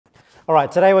All right,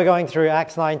 today we're going through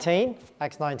Acts 19.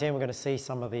 Acts 19, we're going to see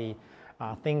some of the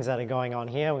things that are going on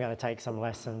here. We're going to take some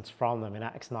lessons from them in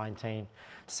Acts 19.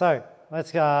 So let's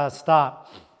start.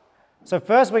 So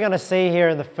first we're going to see here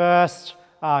in the first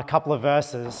couple of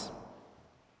verses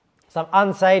some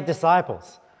unsaved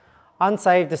disciples.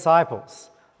 Unsaved disciples.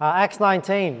 Acts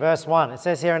 19, verse 1, it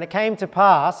says here, "And it came to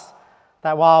pass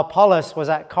that while Apollos was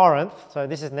at Corinth," so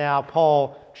this is now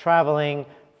Paul traveling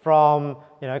from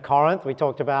Corinth. We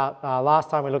talked about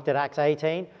last time we looked at Acts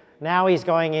 18. Now he's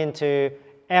going into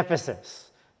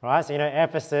Ephesus, right? So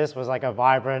Ephesus was like a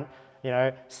vibrant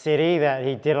city that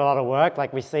he did a lot of work,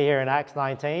 like we see here in Acts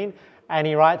 19. And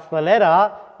he writes the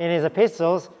letter in his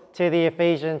epistles to the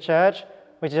Ephesian church,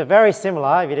 which is very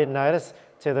similar, if you didn't notice,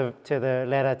 to the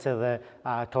letter to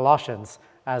the Colossians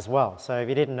as well. So if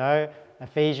you didn't know,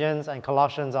 Ephesians and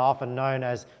Colossians are often known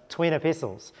as twin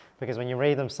epistles, because when you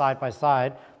read them side by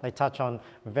side, they touch on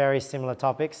very similar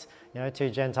topics. Two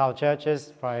Gentile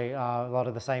churches, probably a lot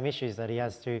of the same issues that he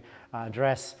has to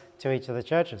address to each of the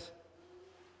churches.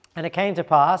 "And it came to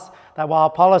pass that while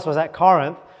Apollos was at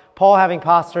Corinth, Paul, having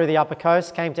passed through the upper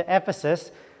coast, came to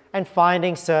Ephesus and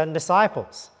finding certain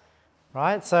disciples."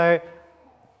 Right? So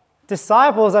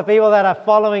disciples are people that are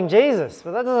following Jesus,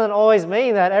 but that doesn't always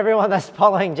mean that everyone that's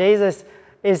following Jesus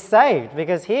is saved,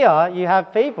 because here you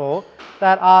have people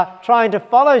that are trying to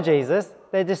follow Jesus,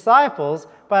 they're disciples,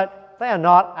 but they are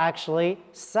not actually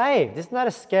saved. Isn't that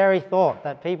a scary thought,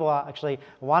 that people are actually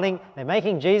they're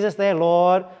making Jesus their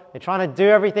Lord, they're trying to do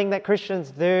everything that Christians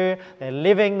do, they're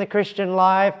living the Christian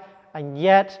life, and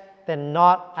yet they're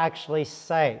not actually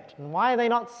saved. And why are they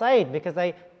not saved? Because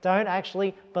they don't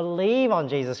actually believe on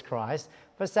Jesus Christ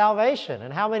for salvation.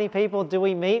 And how many people do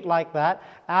we meet like that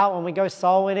out when we go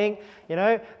soul winning?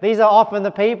 These are often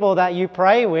the people that you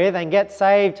pray with and get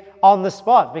saved on the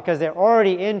spot, because they're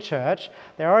already in church,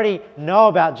 they already know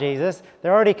about Jesus,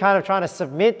 they're already kind of trying to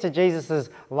submit to Jesus's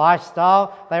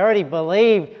lifestyle, they already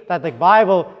believe that the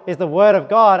Bible is the Word of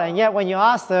God, and yet when you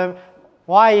ask them,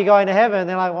 "Why are you going to heaven?"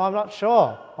 they're like, "Well, I'm not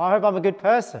sure. Well, I hope I'm a good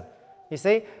person." You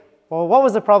see? Well, what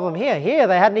was the problem here? Here,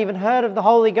 they hadn't even heard of the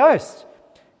Holy Ghost.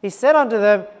 He said unto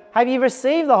them, "Have you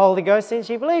received the Holy Ghost since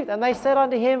you believed?" And they said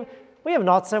unto him, "We have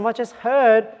not so much as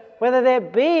heard whether there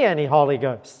be any Holy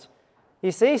Ghost."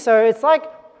 You see, so it's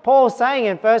like Paul saying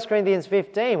in 1 Corinthians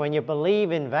 15, when you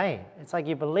believe in vain. It's like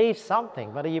you believe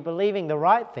something, but are you believing the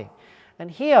right thing?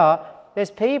 And here,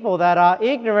 there's people that are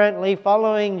ignorantly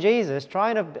following Jesus,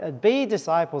 trying to be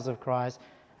disciples of Christ,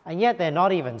 and yet they're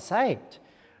not even saved,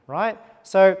 right?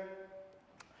 So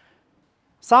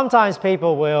sometimes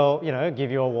people will,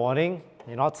 give you a warning,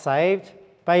 you're not saved,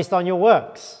 based on your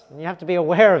works. And you have to be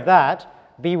aware of that,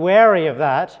 be wary of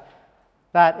that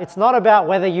it's not about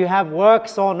whether you have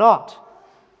works or not,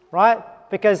 right?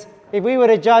 Because if we were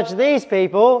to judge these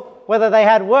people, whether they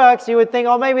had works, you would think,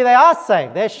 oh, maybe they are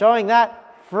saved. They're showing that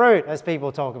fruit, as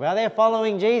people talk about. They're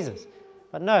following Jesus.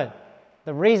 But no,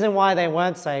 the reason why they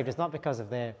weren't saved is not because of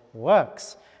their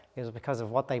works. It was because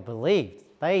of what they believed.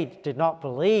 They did not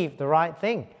believe the right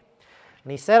thing.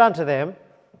 And he said unto them,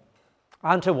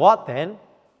 "Unto what then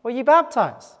were you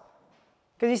baptized?"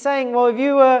 Because he's saying, well, if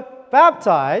you were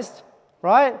baptized,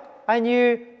 right, and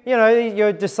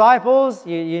your disciples,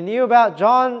 you knew about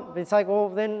John, it's like, well,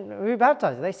 then who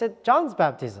baptized? They said, John's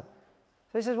baptism.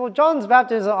 So he says, well, John's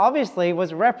baptism obviously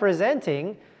was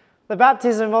representing the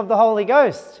baptism of the Holy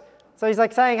Ghost. So he's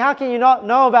like saying, how can you not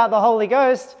know about the Holy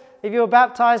Ghost if you were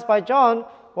baptized by John?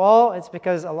 Well, it's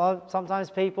because sometimes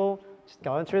people just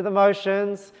going through the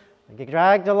motions, they get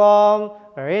dragged along,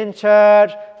 they're in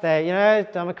church,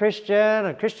 I'm a Christian,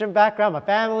 a Christian background, my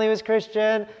family was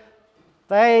Christian,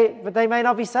 but they may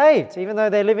not be saved, even though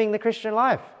they're living the Christian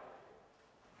life.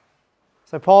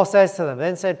 So Paul says to them,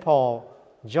 then said Paul,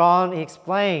 John, he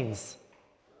explains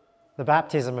the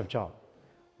baptism of John.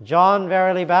 John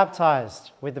verily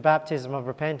baptized with the baptism of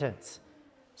repentance,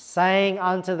 saying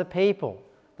unto the people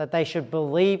that they should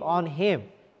believe on him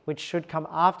which should come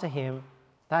after him,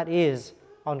 that is,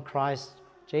 on Christ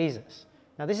Jesus.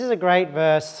 Now this is a great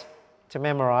verse to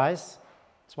memorize.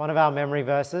 It's one of our memory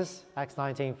verses, Acts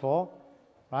 19:4,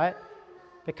 right?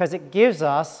 Because it gives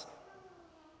us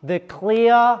the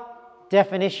clear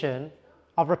definition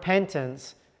of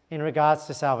repentance in regards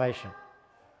to salvation.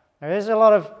 There is a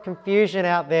lot of confusion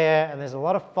out there, and there's a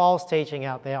lot of false teaching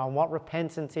out there on what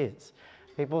repentance is.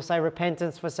 People say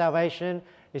repentance for salvation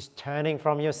is turning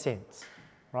from your sins,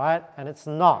 right? And it's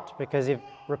not, because if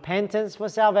repentance for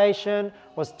salvation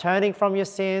was turning from your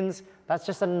sins, that's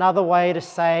just another way to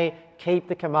say keep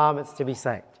the commandments to be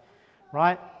saved,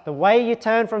 right? The way you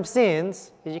turn from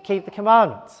sins is you keep the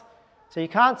commandments. So you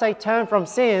can't say turn from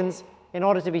sins in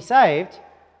order to be saved,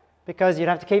 because you'd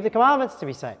have to keep the commandments to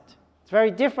be saved. It's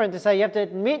very different to say you have to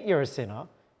admit you're a sinner,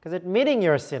 because admitting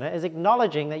you're a sinner is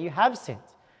acknowledging that you have sinned.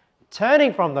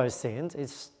 Turning from those sins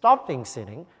is stopping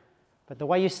sinning, but the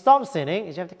way you stop sinning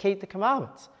is you have to keep the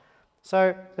commandments.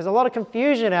 So there's a lot of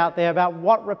confusion out there about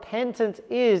what repentance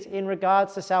is in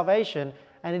regards to salvation,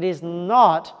 and it is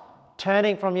not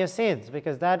turning from your sins,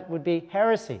 because that would be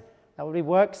heresy. That would be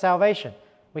work salvation.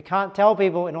 We can't tell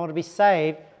people in order to be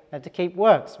saved they have to keep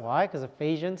works. Why? Because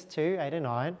Ephesians 2, 8 and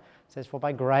 9 says, "For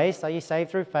by grace are you saved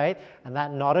through faith, and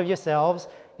that not of yourselves.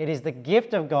 It is the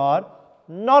gift of God,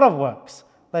 not of works,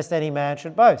 lest any man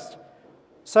should boast."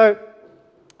 So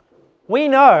we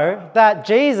know that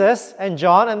Jesus and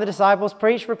John and the disciples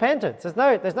preached repentance.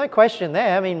 There's no question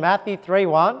there. I mean, Matthew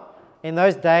 3:1, in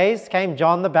those days came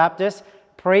John the Baptist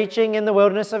preaching in the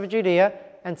wilderness of Judea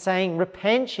and saying,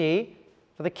 "Repent ye,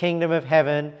 for the kingdom of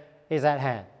heaven is at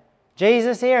hand."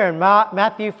 Jesus here in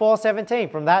Matthew 4:17,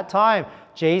 from that time,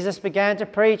 Jesus began to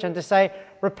preach and to say,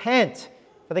 "Repent,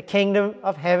 for the kingdom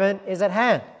of heaven is at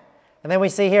hand." And then we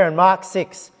see here in Mark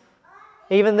 6,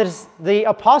 even the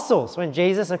apostles, when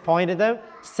Jesus appointed them,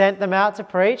 sent them out to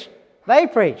preach, they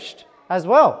preached as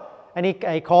well. And he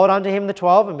called unto him the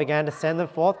 12 and began to send them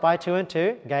forth by 2 and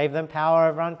 2, gave them power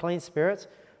over unclean spirits.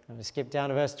 And we skip down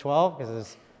to verse 12 because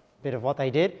there's a bit of what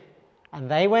they did. And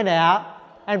they went out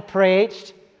and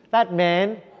preached that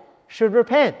men should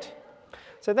repent.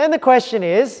 So then the question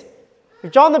is,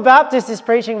 if John the Baptist is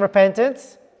preaching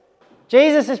repentance,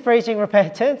 Jesus is preaching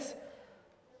repentance,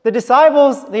 the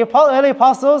disciples, the early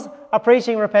apostles are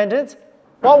preaching repentance,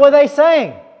 what were they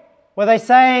saying? Were they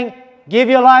saying, give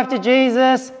your life to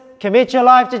Jesus, commit your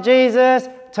life to Jesus,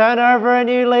 turn over a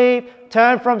new leaf,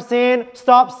 turn from sin,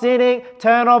 stop sinning,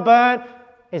 turn or burn?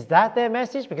 Is that their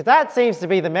message? Because that seems to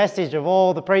be the message of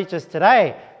all the preachers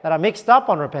today that are mixed up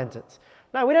on repentance.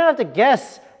 No, we don't have to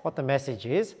guess what the message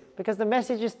is, because the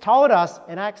message is told us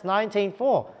in Acts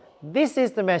 19:4. This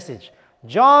is the message.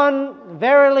 John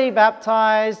verily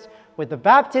baptized with the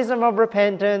baptism of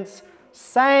repentance,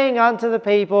 saying unto the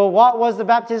people, what was the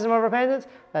baptism of repentance?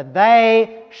 That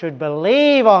they should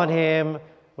believe on him,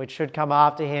 which should come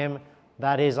after him,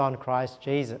 that is on Christ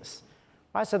Jesus.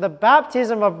 Right, so the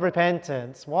baptism of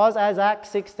repentance was, as Acts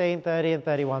 16:30 and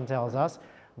 31 tells us,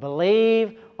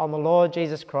 believe on the Lord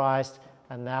Jesus Christ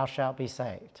and thou shalt be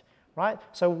saved. Right?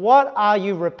 So what are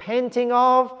you repenting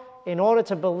of in order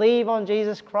to believe on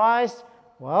Jesus Christ?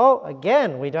 Well,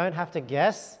 again, we don't have to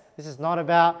guess. This is not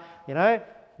about,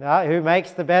 who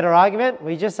makes the better argument.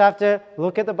 We just have to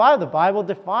look at the Bible. The Bible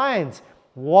defines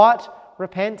what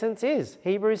repentance is.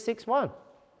 Hebrews 6:1.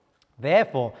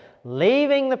 Therefore,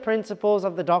 leaving the principles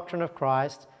of the doctrine of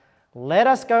Christ, let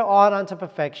us go on unto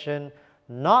perfection,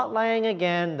 not laying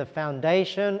again the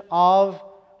foundation of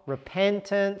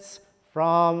repentance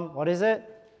from, what is it?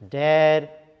 Dead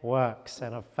works,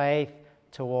 and of faith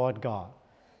toward God.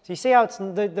 So you see how it's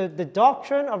the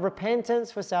doctrine of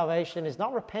repentance for salvation is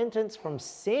not repentance from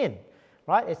sin,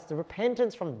 right? It's the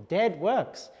repentance from dead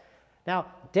works. Now,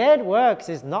 dead works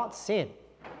is not sin,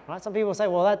 right? Some people say,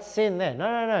 well, that's sin there.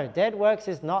 No. Dead works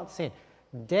is not sin.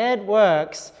 Dead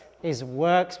works is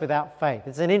works without faith.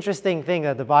 It's an interesting thing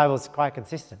that the Bible is quite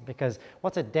consistent, because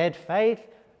what's a dead faith?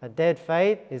 A dead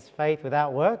faith is faith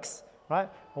without works, right?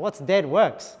 Well, what's dead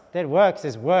works? Dead works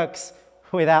is works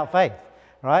without faith,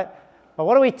 right? But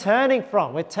what are we turning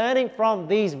from? We're turning from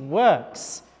these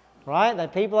works, right,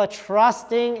 that people are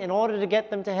trusting in order to get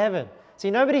them to heaven.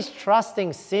 See, nobody's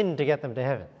trusting sin to get them to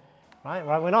heaven, right?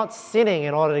 We're not sinning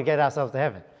in order to get ourselves to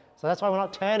heaven. So that's why we're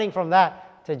not turning from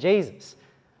that to Jesus.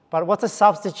 But what's a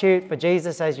substitute for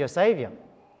Jesus as your Savior?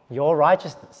 Your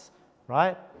righteousness,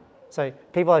 right? So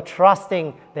people are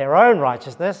trusting their own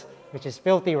righteousness, which is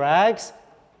filthy rags,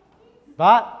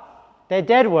 but they're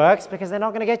dead works because they're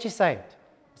not going to get you saved.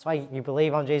 That's why you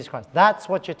believe on Jesus Christ. That's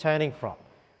what you're turning from.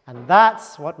 And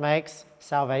that's what makes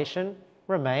salvation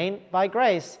remain by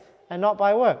grace and not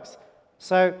by works.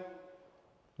 So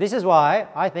this is why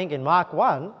I think in Mark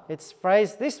 1, it's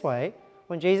phrased this way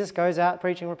when Jesus goes out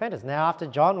preaching repentance. Now, after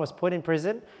John was put in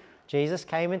prison, Jesus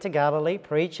came into Galilee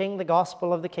preaching the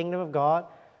gospel of the kingdom of God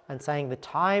and saying, the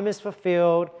time is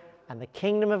fulfilled and the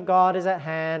kingdom of God is at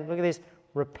hand. Look at this.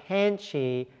 Repent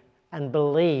ye and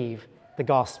believe the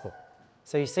gospel.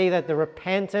 So you see that the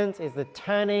repentance is the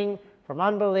turning from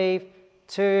unbelief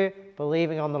to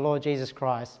believing on the Lord Jesus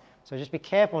Christ. So just be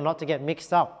careful not to get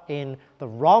mixed up in the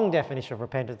wrong definition of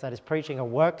repentance, that is preaching a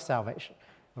work salvation,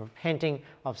 repenting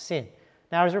of sin.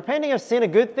 Now, is repenting of sin a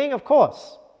good thing? Of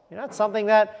course. It's something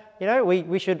that,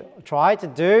 we should try to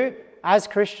do as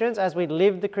Christians as we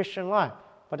live the Christian life.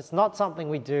 But it's not something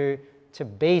we do to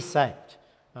be saved.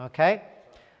 Okay?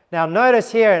 Now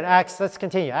notice here in Acts, let's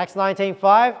continue. Acts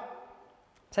 19:5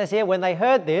 says here, when they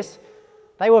heard this,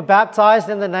 they were baptized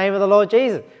in the name of the Lord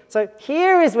Jesus. So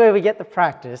here is where we get the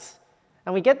practice,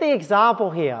 and we get the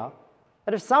example here,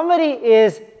 that if somebody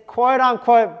is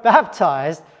quote-unquote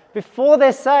baptized before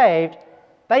they're saved,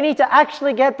 they need to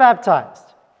actually get baptized,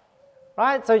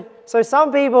 right? So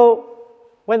some people,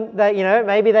 when they,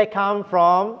 maybe they come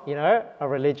from, a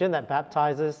religion that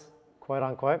baptizes,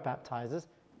 quote-unquote, baptizes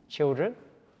children,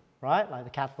 right? Like the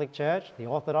Catholic Church, the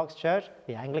Orthodox Church,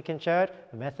 the Anglican Church,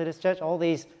 the Methodist Church, all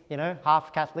these,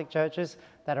 half Catholic churches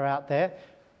that are out there.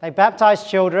 They baptize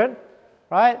children,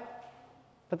 right?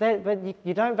 But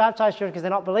you don't baptize children because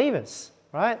they're not believers,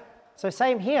 right? So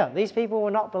same here. These people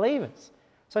were not believers.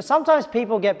 So sometimes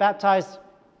people get baptized,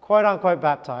 quote-unquote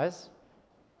baptized,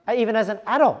 even as an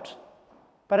adult.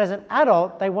 But as an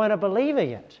adult, they weren't a believer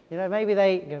yet. Maybe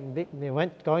they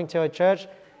went going to a church,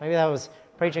 maybe they was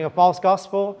preaching a false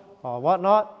gospel or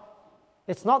whatnot.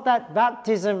 It's not that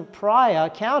baptism prior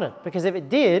counted, because if it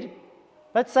did,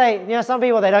 let's say, some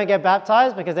people, they don't get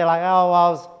baptized because they're like, oh, well, I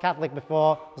was Catholic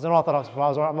before, I was an Orthodox before,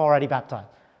 I'm already baptized.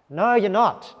 No, you're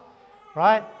not,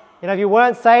 right? If you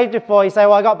weren't saved before, you say,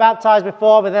 well, I got baptized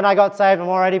before, but then I got saved, I'm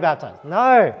already baptized.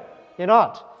 No, you're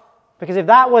not. Because if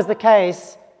that was the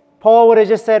case, Paul would have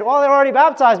just said, well, they're already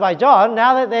baptized by John.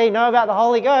 Now that they know about the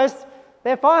Holy Ghost,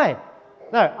 they're fine.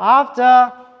 No,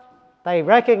 after they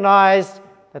recognized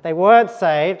that they weren't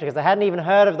saved because they hadn't even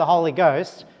heard of the Holy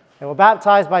Ghost, they were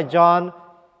baptized by John.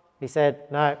 He said,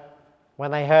 no,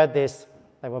 when they heard this,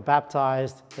 they were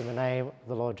baptized in the name of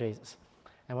the Lord Jesus.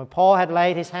 And when Paul had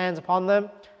laid his hands upon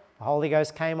them, the Holy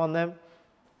Ghost came on them,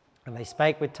 and they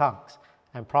spake with tongues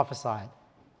and prophesied.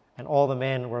 And all the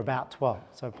men were about 12.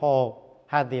 So Paul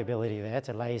had the ability there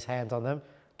to lay his hands on them,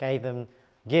 gave them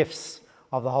gifts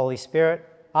of the Holy Spirit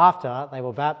after they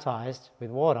were baptized with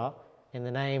water in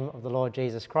the name of the Lord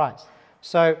Jesus Christ.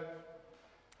 So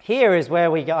here is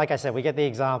where we get, like I said, we get the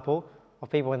example of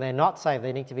people when they're not saved,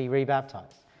 they need to be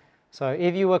rebaptized. So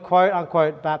if you were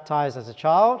quote-unquote baptized as a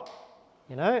child,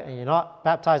 and you're not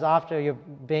baptized after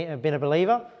you've been a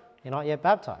believer, you're not yet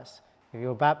baptized. If you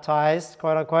were baptized,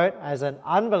 quote-unquote, as an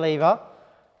unbeliever,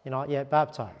 you're not yet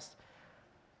baptized.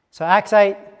 So Acts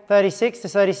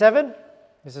 8:36-37,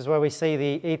 this is where we see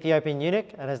the Ethiopian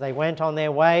eunuch. And as they went on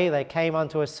their way, they came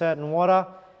unto a certain water.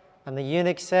 And the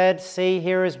eunuch said, see,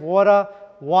 here is water.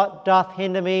 What doth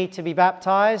hinder me to be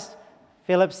baptized?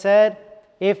 Philip said,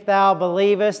 if thou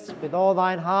believest with all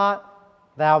thine heart,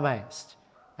 thou mayest.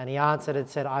 And he answered and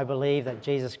said, I believe that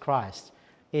Jesus Christ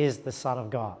is the Son of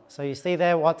God. So you see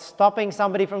there what's stopping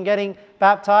somebody from getting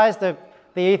baptized? The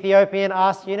Ethiopian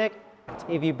asked eunuch,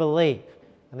 if you believe.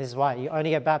 And this is why you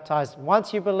only get baptized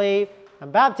once you believe,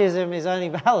 and baptism is only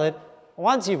valid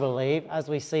once you believe, as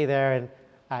we see there in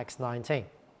Acts 19.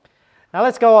 Now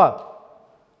let's go on.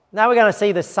 Now we're going to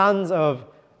see the sons of,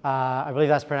 I believe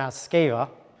that's pronounced Sceva,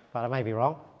 but I may be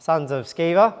wrong, sons of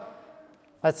Sceva.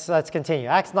 Let's continue.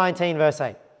 Acts 19 verse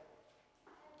 8.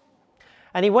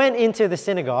 And he went into the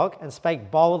synagogue and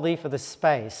spake boldly for the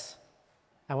space.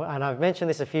 And I've mentioned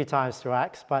this a few times through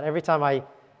Acts, but every time I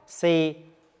see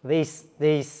these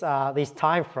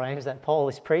time frames that Paul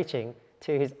is preaching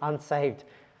to his unsaved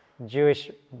Jewish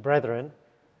brethren,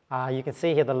 you can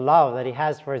see here the love that he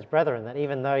has for his brethren, that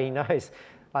even though he knows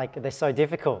like they're so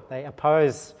difficult, they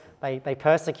oppose, they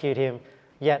persecute him,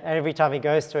 yet every time he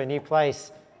goes to a new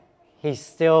place, he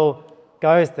still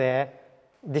goes there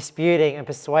disputing and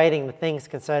persuading the things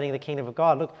concerning the kingdom of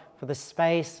God. Look, for the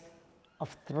space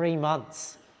of 3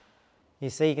 months. You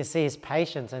can see his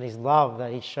patience and his love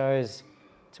that he shows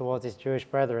towards his Jewish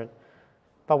brethren.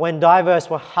 But when diverse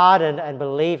were hardened and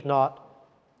believed not,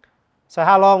 so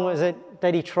how long was it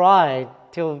that he tried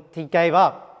till he gave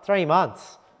up? 3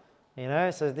 months.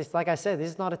 So this, like I said,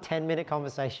 this is not a 10-minute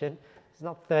conversation. It's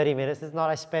not 30 minutes. It's not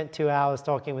I spent 2 hours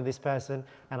talking with this person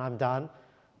and I'm done.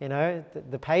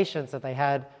 The patience that they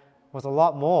had was a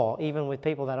lot more, even with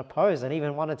people that opposed and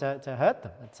even wanted to hurt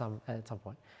them at some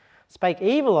point. Spake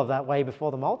evil of that way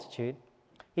before the multitude.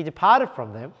 He departed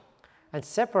from them and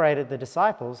separated the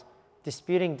disciples,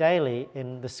 disputing daily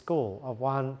in the school of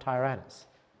one Tyrannus.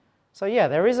 So yeah,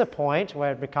 there is a point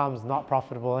where it becomes not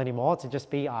profitable anymore to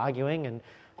just be arguing and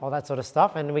all that sort of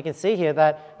stuff. And we can see here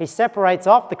that he separates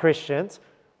off the Christians,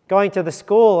 going to the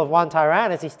school of one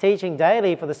Tyrannus. He's teaching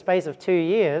daily for the space of 2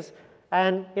 years,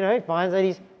 and he finds that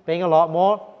he's being a lot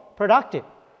more productive.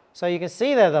 So you can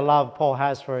see there the love Paul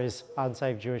has for his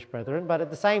unsaved Jewish brethren, but at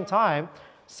the same time,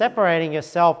 separating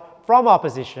yourself from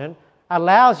opposition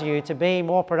allows you to be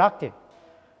more productive.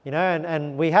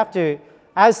 And we have to,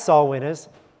 as soul winners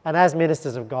and as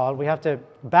ministers of God, we have to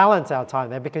balance our time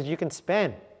there, because you can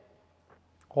spend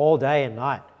all day and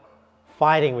night,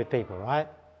 fighting with people, right?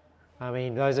 I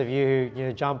mean, those of you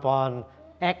who jump on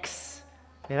X,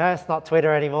 it's not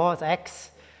Twitter anymore, it's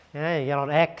X. You get on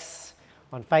X,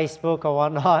 on Facebook or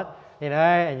whatnot,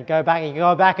 and you go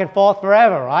back and forth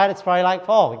forever, right? It's probably like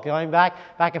Paul, going back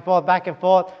and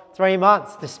forth, 3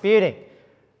 months disputing.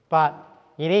 But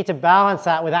you need to balance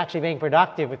that with actually being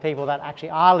productive with people that actually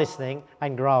are listening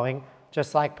and growing,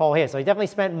 just like Paul here. So he definitely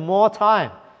spent more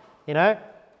time,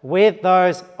 with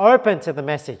those open to the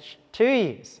message, 2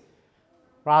 years,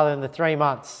 rather than the 3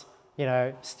 months,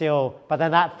 still, but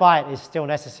then that fight is still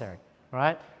necessary,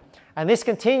 right? And this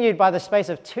continued by the space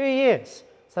of 2 years,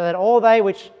 so that all they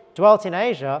which dwelt in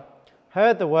Asia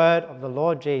heard the word of the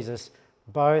Lord Jesus,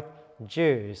 both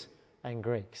Jews and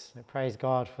Greeks. And praise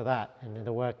God for that, and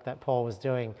the work that Paul was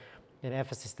doing in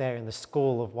Ephesus there in the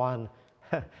school of one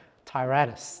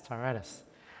Tyrannus.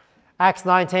 Acts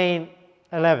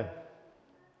 19:11.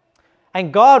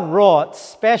 And God wrought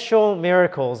special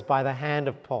miracles by the hands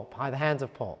of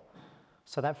Paul,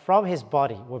 so that from his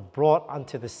body were brought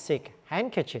unto the sick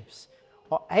handkerchiefs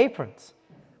or aprons,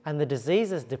 and the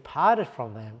diseases departed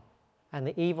from them, and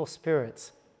the evil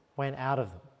spirits went out of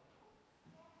them.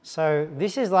 So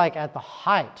this is like at the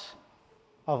height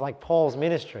of like Paul's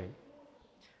ministry.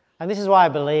 And this is why I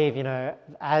believe,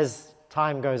 as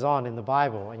time goes on in the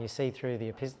Bible and you see through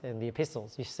the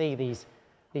epistles, you see these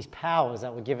powers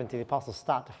that were given to the apostles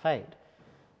start to fade.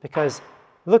 Because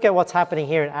look at what's happening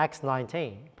here in Acts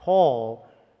 19. Paul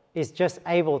is just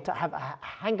able to have a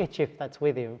handkerchief that's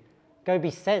with him, go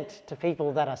be sent to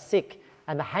people that are sick,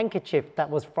 and the handkerchief that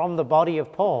was from the body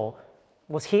of Paul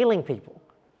was healing people,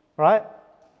 right?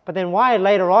 But then why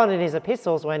later on in his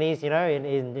epistles, when he's,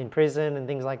 in prison and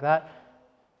things like that,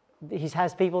 he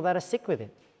has people that are sick with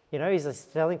him. He's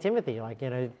telling Timothy,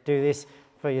 do this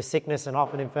for your sickness and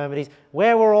often infirmities.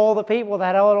 Where were all the people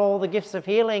that had all the gifts of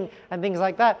healing and things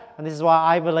like that? And this is why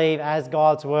I believe as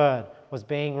God's word was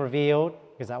being revealed,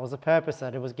 because that was the purpose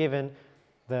that it was given,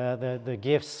 the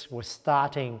gifts were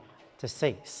starting to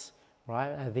cease,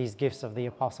 right? These gifts of the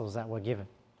apostles that were given.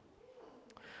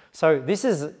 So this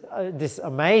is this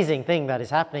amazing thing that is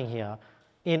happening here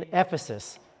in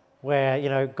Ephesus,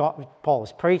 where Paul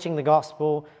is preaching the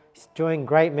gospel, he's doing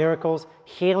great miracles,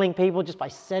 healing people just by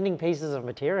sending pieces of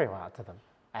material out to them,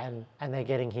 and they're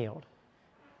getting healed.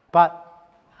 But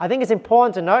I think it's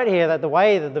important to note here that the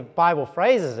way that the Bible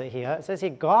phrases it here, it says here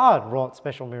God wrought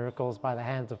special miracles by the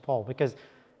hands of Paul, because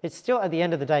it's still at the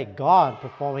end of the day God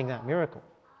performing that miracle.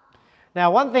 Now,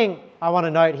 one thing I want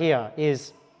to note here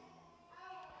is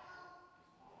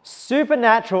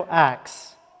supernatural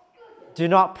acts do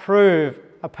not prove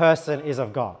a person is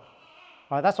of God.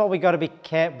 Right? That's what we've got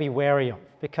to be wary of,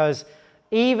 because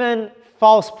even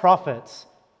false prophets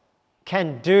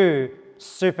can do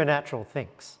supernatural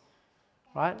things.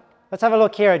 Right? Let's have a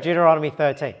look here at Deuteronomy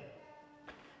 13.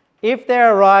 If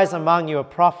there arise among you a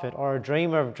prophet or a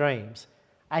dreamer of dreams,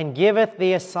 and giveth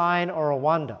thee a sign or a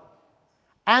wonder,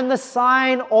 and the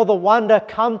sign or the wonder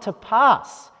come to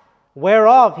pass,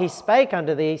 whereof he spake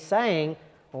unto thee, saying,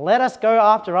 let us go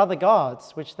after other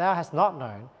gods, which thou hast not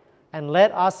known, and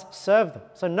let us serve them.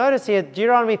 So notice here,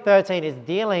 Deuteronomy 13 is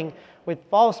dealing with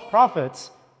false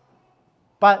prophets,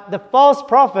 but the false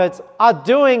prophets are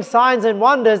doing signs and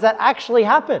wonders that actually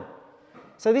happen.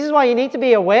 So this is why you need to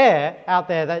be aware out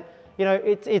there that,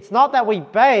 it's not that we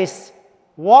base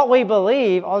what we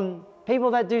believe on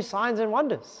people that do signs and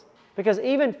wonders, because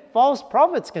even false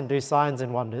prophets can do signs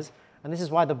and wonders. And this is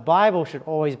why the Bible should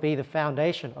always be the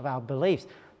foundation of our beliefs.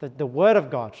 The Word of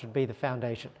God should be the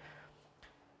foundation.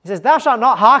 He says, thou shalt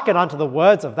not hearken unto the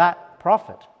words of that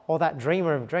prophet or that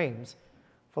dreamer of dreams,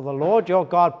 for the Lord your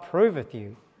God proveth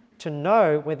you to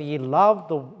know whether ye love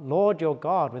the Lord your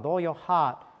God with all your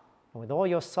heart and with all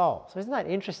your soul. So isn't that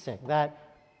interesting that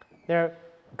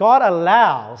God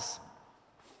allows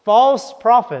false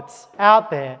prophets out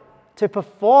there to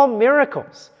perform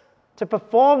miracles, to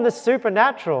perform the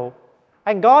supernatural.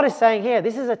 And God is saying here,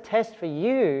 this is a test for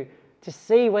you to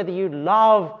see whether you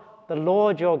love the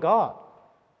Lord your God,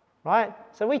 right?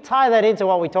 So we tie that into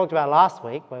what we talked about last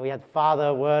week, where we had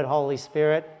Father, Word, Holy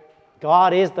Spirit.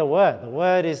 God is the Word. The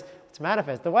Word is it's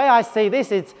manifest. The way I see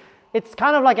this, it's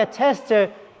kind of like a test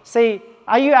to see,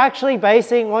 are you actually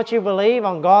basing what you believe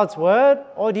on God's Word,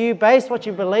 or do you base what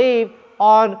you believe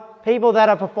on people that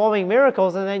are performing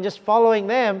miracles and then just following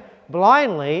them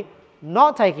blindly,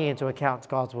 not taking into account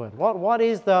God's Word? What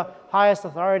is the highest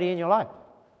authority in your life?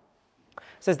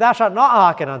 It says, thou shalt not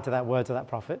hearken unto that words of that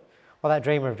prophet or that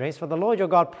dreamer of dreams, for the Lord your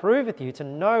God proveth you to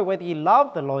know whether ye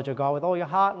love the Lord your God with all your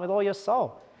heart and with all your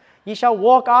soul. Ye shall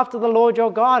walk after the Lord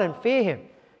your God and fear him.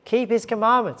 keep his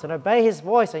commandments and obey his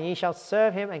voice, and ye shall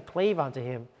serve him and cleave unto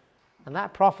him. And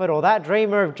that prophet or that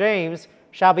dreamer of dreams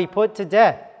shall be put to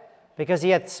death, because he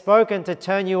hath spoken to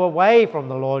turn you away from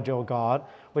the Lord your God,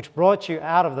 which brought you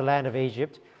out of the land of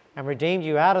Egypt, and redeemed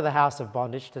you out of the house of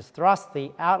bondage, to thrust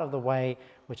thee out of the way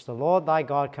which the Lord thy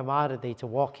God commanded thee to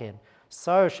walk in.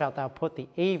 So shalt thou put the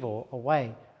evil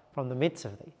away from the midst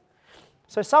of thee.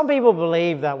 So some people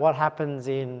believe that what happens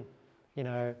in,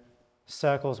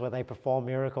 circles where they perform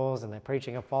miracles and they're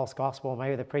preaching a false gospel,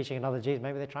 maybe they're preaching another Jesus,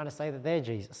 maybe they're trying to say that they're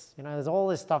Jesus. There's all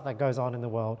this stuff that goes on in the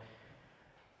world.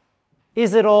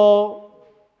 Is it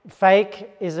all fake?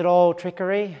 Is it all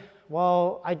trickery?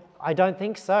 Well, I don't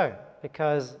think so,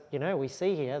 because, we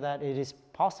see here that it is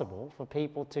possible for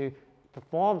people to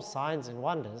perform signs and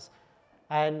wonders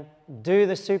and do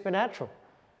the supernatural.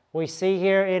 We see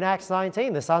here in Acts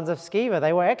 19, the sons of Sceva,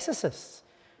 they were exorcists.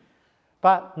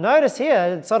 But notice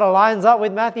here, it sort of lines up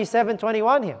with Matthew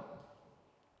 7:21 here.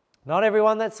 Not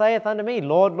everyone that saith unto me,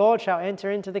 Lord, Lord, shall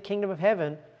enter into the kingdom of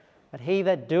heaven, but he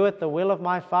that doeth the will of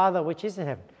my Father which is in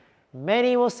heaven.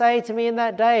 Many will say to me in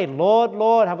that day, Lord,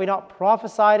 Lord, have we not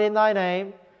prophesied in thy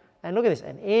name? And look at this,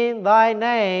 and in thy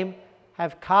name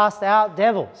have cast out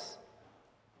devils.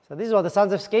 So this is what the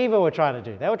sons of Sceva were trying to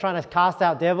do. They were trying to cast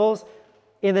out devils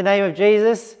in the name of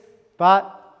Jesus,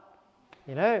 but,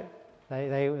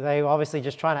 they were obviously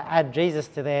just trying to add Jesus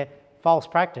to their false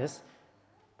practice.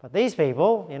 But these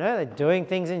people, they're doing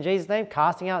things in Jesus' name,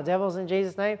 casting out devils in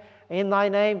Jesus' name. In thy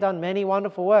name done many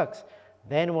wonderful works.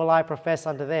 Then will I profess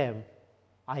unto them,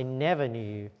 I never knew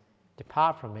you.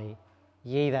 Depart from me,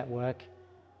 ye that work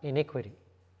iniquity.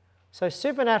 So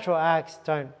supernatural acts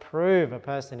don't prove a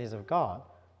person is of God.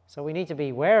 So we need to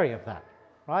be wary of that,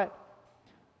 right?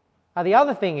 Now the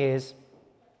other thing is,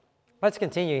 let's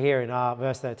continue here in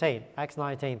verse 13, Acts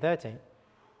 19:13.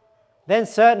 Then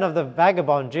certain of the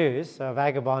vagabond Jews, so a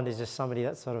vagabond is just somebody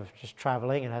that's sort of just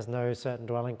traveling and has no certain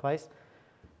dwelling place,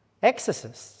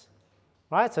 exorcists,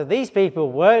 right? So these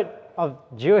people were of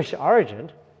Jewish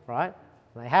origin, right?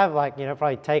 They have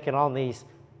probably taken on these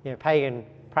pagan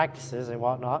practices and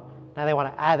whatnot.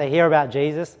 Now they hear about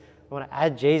Jesus, they want to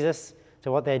add Jesus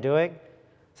to what they're doing.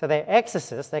 So they're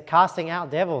exorcists, they're casting out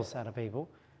devils out of people,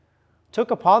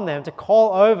 took upon them to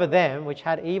call over them which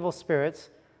had evil spirits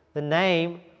the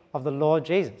name of the Lord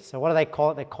Jesus. So what do they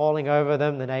call it? They're calling over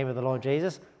them the name of the Lord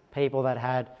Jesus, people that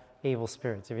had evil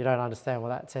spirits. If you don't understand what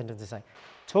that sentence is saying.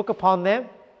 Took upon them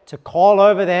to call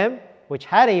over them which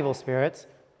had evil spirits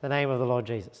the name of the Lord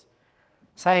Jesus,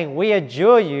 saying, we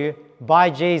adjure you by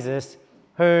Jesus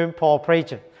whom Paul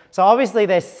preacheth. So obviously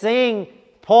they're seeing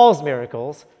Paul's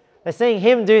miracles. They're seeing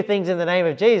him do things in the name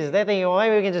of Jesus. They're thinking, well,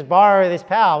 maybe we can just borrow this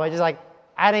power by just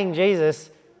adding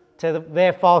Jesus to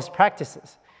their false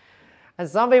practices. And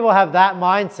some people have that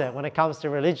mindset when it comes to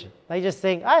religion. They just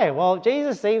think, hey, well,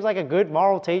 Jesus seems like a good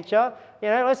moral teacher.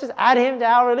 Let's just add him to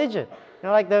our religion.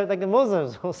 Like the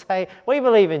Muslims will say, we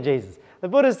believe in Jesus. The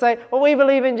Buddhists say, well, we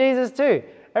believe in Jesus too.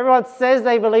 Everyone says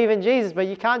they believe in Jesus, but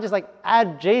you can't just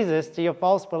add Jesus to your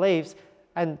false beliefs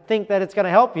and think that it's going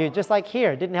to help you. Just like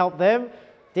here, it didn't help them.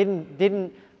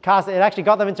 Didn't cast it. It actually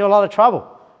got them into a lot of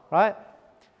trouble, right?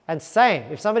 And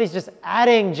same, if somebody's just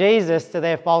adding Jesus to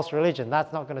their false religion,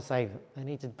 that's not going to save them. They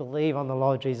need to believe on the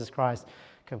Lord Jesus Christ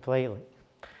completely.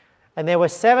 And there were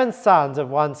 7 sons of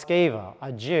one Sceva,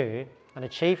 a Jew, and a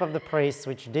chief of the priests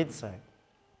which did so.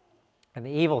 And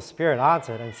the evil spirit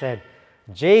answered and said,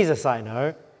 Jesus I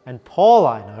know, and Paul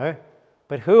I know,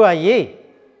 but who are ye?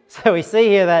 So we see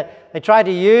here that they tried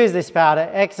to use this power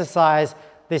to exorcise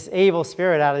this evil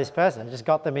spirit out of this person. It just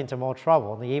got them into more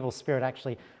trouble. And the evil spirit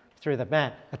actually, through the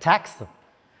man, attacks them.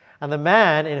 And the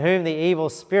man in whom the evil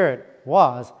spirit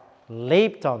was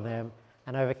leaped on them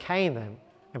and overcame them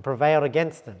and prevailed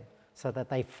against them, so that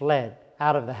they fled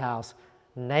out of the house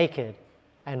naked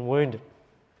and wounded.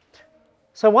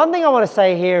 So one thing I want to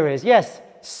say here is, yes,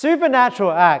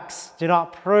 supernatural acts do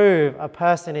not prove a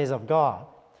person is of God.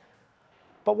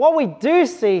 But what we do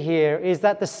see here is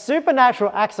that the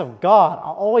supernatural acts of God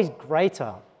are always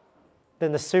greater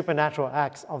than the supernatural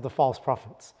acts of the false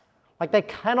prophets. They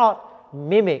cannot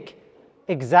mimic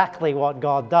exactly what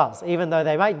God does. Even though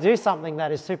they might do something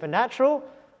that is supernatural,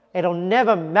 it'll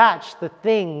never match the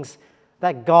things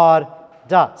that God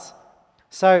does.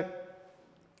 So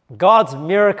God's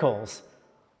miracles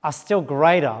are still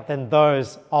greater than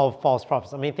those of false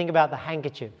prophets. I mean, think about the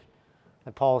handkerchief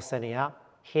that Paul is sending out,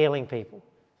 healing people.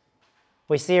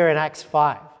 We see her in Acts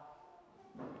 5.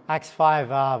 Acts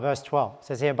 5 verse 12. It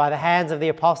says here, by the hands of the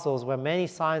apostles were many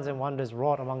signs and wonders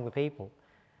wrought among the people,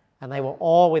 and they were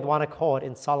all with one accord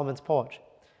in Solomon's porch.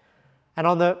 And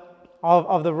on the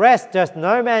of the rest, just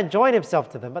no man joined himself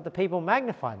to them, but the people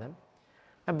magnified them.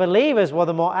 And believers were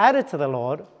the more added to the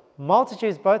Lord,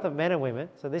 multitudes both of men and women.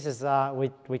 So this is,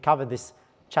 we covered this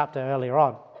chapter earlier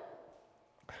on.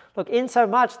 Look,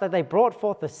 insomuch that they brought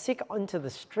forth the sick into the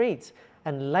streets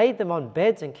and laid them on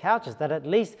beds and couches, that at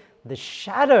least the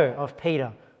shadow of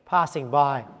Peter passing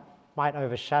by might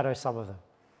overshadow some of them.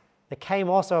 There came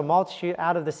also a multitude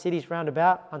out of the cities round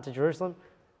about unto Jerusalem,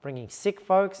 bringing sick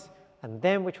folks and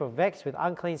them which were vexed with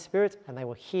unclean spirits, and they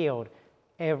were healed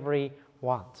every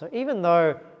one. So even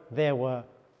though there were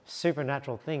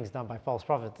supernatural things done by false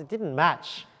prophets, it didn't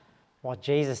match what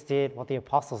Jesus did, what the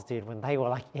apostles did when they were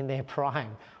like in their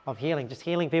prime of healing, just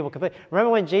healing people completely. Remember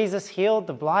when Jesus healed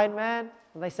the blind man?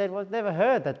 And they said, well, I've never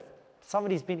heard that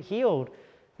somebody's been healed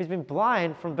who's been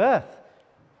blind from birth.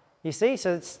 You see,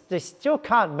 so they still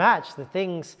can't match the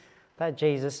things that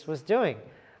Jesus was doing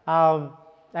and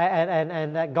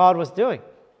that God was doing.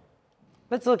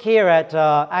 Let's look here at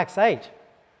Acts 8.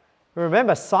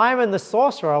 Remember, Simon the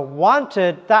sorcerer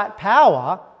wanted that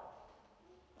power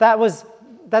that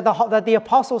the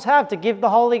apostles have to give the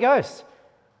Holy Ghost.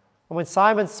 And when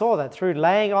Simon saw that through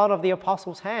laying on of the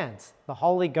apostles' hands, the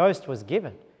Holy Ghost was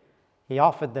given, he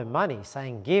offered them money,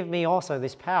 saying, give me also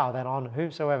this power, that on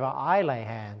whomsoever I lay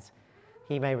hands,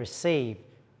 he may receive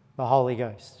the Holy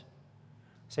Ghost.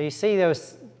 So you see, there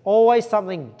was always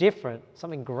something different,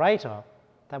 something greater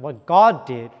than what God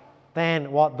did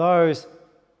than what those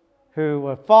who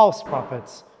were false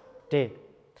prophets did.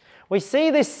 We see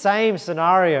this same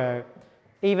scenario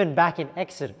even back in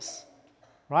Exodus,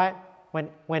 right?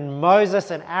 When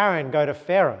Moses and Aaron go to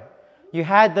Pharaoh, you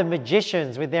had the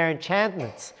magicians with their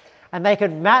enchantments, and they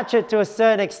could match it to a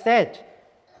certain extent,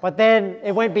 but then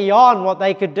it went beyond what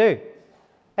they could do.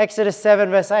 Exodus 7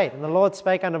 verse 8, and the Lord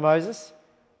spake unto Moses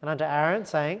and unto Aaron,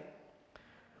 saying,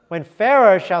 when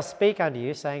Pharaoh shall speak unto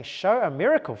you, saying, show a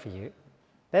miracle for you,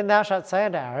 then thou shalt say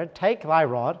unto Aaron, take thy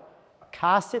rod,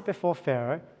 cast it before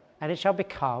Pharaoh, and it shall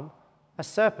become a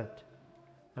serpent.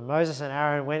 And Moses and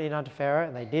Aaron went in unto Pharaoh,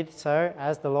 and they did so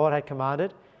as the Lord had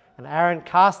commanded. And Aaron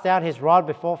cast out his rod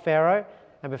before Pharaoh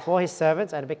and before his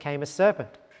servants, and it became a serpent.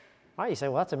 Right? You say,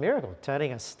 well, that's a miracle,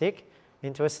 turning a stick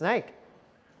into a snake.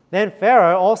 Then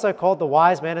Pharaoh also called the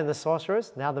wise men and the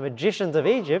sorcerers, now the magicians of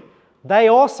Egypt. They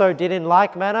also did in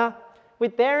like manner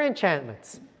with their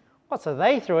enchantments. What? So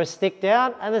they threw a stick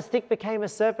down, and the stick became a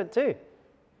serpent too.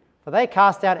 For they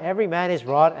cast out every man his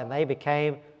rod, and they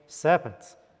became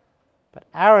serpents. But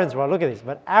Aaron's rod, look at this,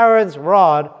 but Aaron's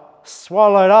rod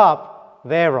swallowed up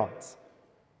their rods.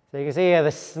 So you can see here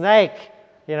the snake,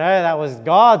 that was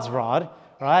God's rod,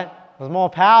 right, was more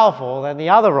powerful than the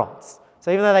other rods.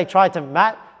 So even though they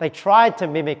tried to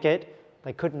mimic it,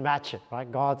 they couldn't match it, right?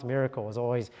 God's miracle was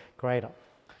always greater.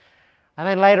 And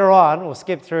then later on, we'll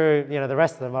skip through, the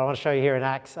rest of them, but I want to show you here in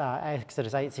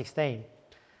Exodus 8:16.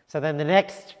 So then the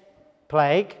next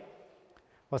plague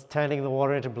was turning the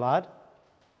water into blood.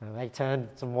 And they turned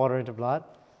some water into blood.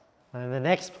 And the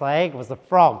next plague was the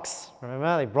frogs.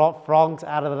 Remember, they brought frogs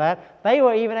out of the land. They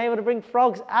were even able to bring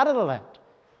frogs out of the land.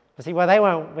 But see, they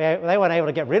weren't able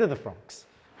to get rid of the frogs,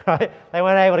 right? They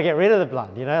weren't able to get rid of the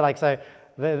blood, so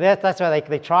that's why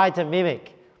they tried to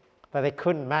mimic, but they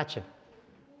couldn't match it,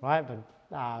 right?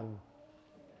 But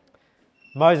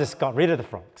Moses got rid of the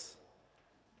frogs.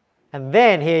 And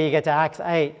then here you get to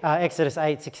Exodus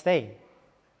 8:16,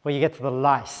 where you get to the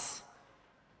lice.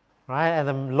 Right? And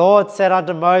the Lord said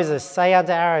unto Moses, say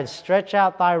unto Aaron, stretch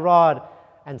out thy rod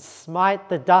and smite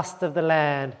the dust of the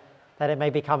land, that it may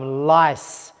become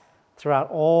lice throughout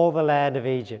all the land of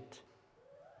Egypt.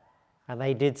 And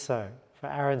they did so. For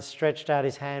Aaron stretched out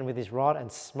his hand with his rod and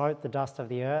smote the dust of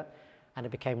the earth, and it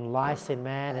became lice in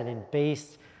man and in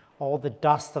beast. All the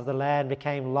dust of the land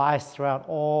became lice throughout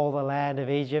all the land of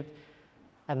Egypt.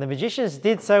 And the magicians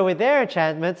did so with their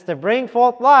enchantments to bring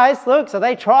forth lice. Look, so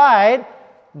they tried,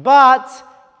 but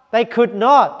they could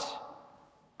not.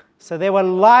 So there were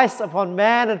lice upon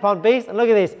man and upon beast. And look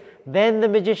at this. Then the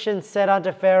magician said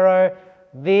unto Pharaoh,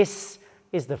 this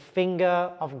is the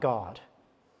finger of God.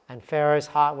 And Pharaoh's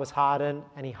heart was hardened,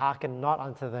 and he hearkened not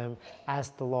unto them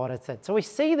as the Lord had said. So we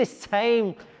see this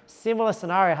same similar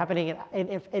scenario happening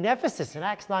in Ephesus in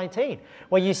Acts 19,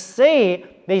 where you see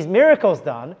these miracles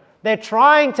done. They're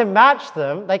trying to match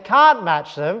them. They can't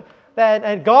match them.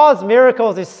 And God's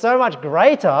miracles is so much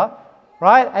greater,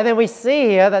 right? And then we see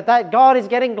here that God is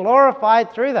getting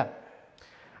glorified through that.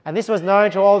 And this was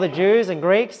known to all the Jews and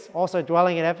Greeks also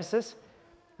dwelling in Ephesus.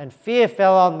 And fear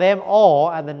fell on them all,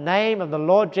 and the name of the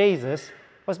Lord Jesus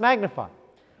was magnified.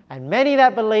 And many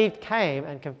that believed came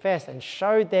and confessed and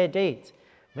showed their deeds.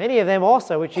 Many of them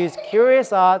also which used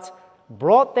curious arts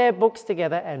brought their books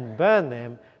together and burned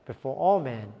them before all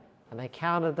men. And they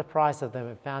counted the price of them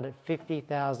and found it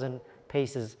 50,000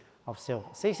 pieces of silver.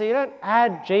 See, so you don't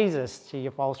add Jesus to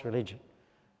your false religion,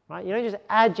 right? You don't just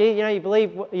add Jesus. You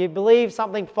know, you believe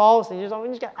something false, and you're just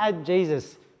going to add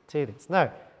Jesus to this. No,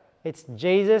 it's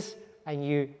Jesus, and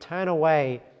you turn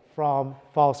away from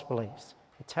false beliefs.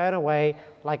 You turn away,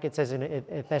 like it says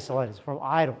in Thessalonians, from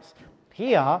idols.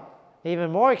 Here, even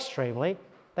more extremely,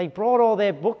 they brought all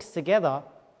their books together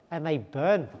and they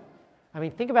burned them. I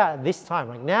mean, think about it this time.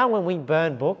 Like now when we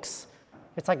burn books,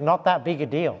 it's like not that big a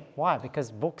deal. Why?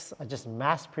 Because books are just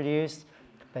mass produced.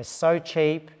 They're so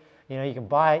cheap. You know, you can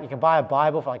buy a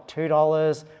Bible for like $2,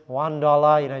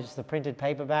 $1, you know, just the printed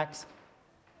paperbacks.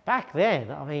 Back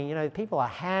then, I mean, you know, people are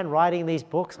handwriting these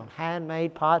books on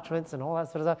handmade parchments and all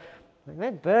that sort of stuff. Like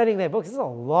they're burning their books. This is a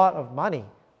lot of money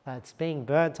that's being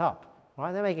burnt up,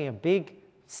 right? They're making a big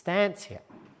stance here.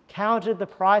 Counted the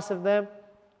price of them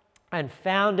and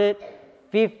found it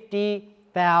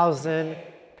 50,000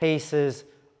 pieces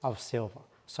of silver.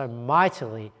 So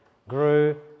mightily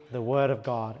grew the word of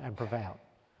God and prevailed.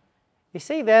 You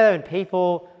see there when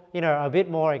people, you know, are a bit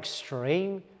more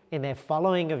extreme in their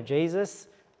following of Jesus,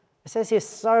 it says here,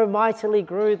 so mightily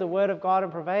grew the word of God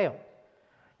and prevailed.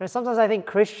 You know, sometimes I think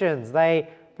Christians, they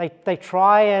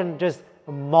try and just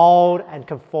mold and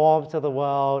conform to the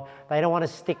world. They don't want to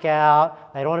stick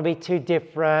out. They don't want to be too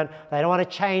different. They don't want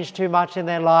to change too much in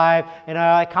their life. You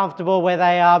know, they're comfortable where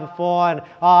they are before, and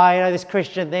you know, this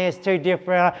Christian thing is too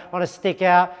different. I want to stick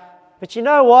out. But you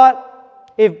know what?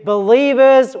 If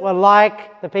believers were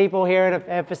like the people here in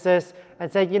Ephesus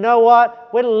and said, you know what?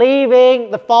 We're leaving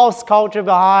the false culture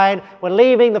behind. We're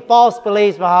leaving the false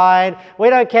beliefs behind. We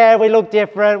don't care if we look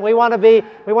different. We want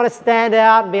to stand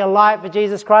out and be a light for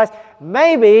Jesus Christ.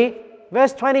 Maybe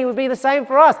verse 20 would be the same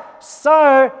for us.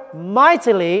 So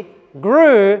mightily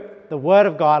grew the word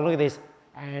of God, look at this,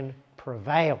 and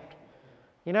prevailed.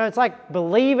 You know, it's like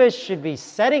believers should be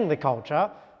setting the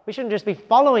culture. We shouldn't just be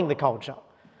following the culture.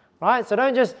 Right? So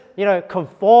don't just, you know,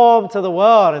 conform to the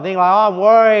world and think like, oh, I'm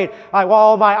worried, like what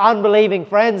all my unbelieving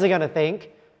friends are going to think.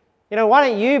 You know, why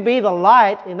don't you be the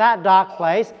light in that dark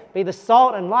place, be the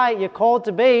salt and light you're called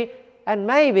to be, and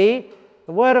maybe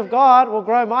the word of God will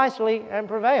grow mightily and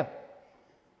prevail.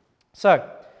 So,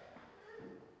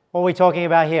 what are we talking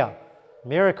about here?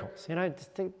 Miracles. You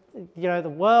know, the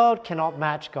world cannot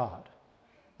match God.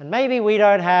 And maybe we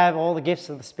don't have all the gifts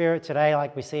of the Spirit today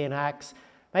like we see in Acts.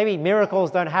 Maybe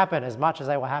miracles don't happen as much as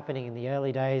they were happening in the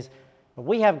early days, but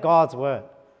we have God's word.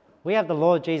 We have the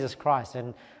Lord Jesus Christ.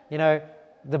 And, you know,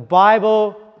 the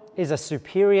Bible is a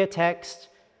superior text.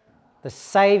 The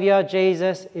Savior,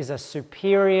 Jesus, is a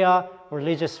superior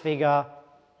religious figure.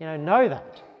 You know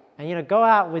that. And, you know, go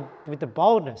out with the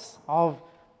boldness of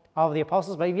the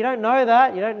apostles. But if you don't know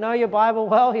that, you don't know your Bible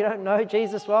well, you don't know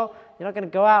Jesus well, you're not going to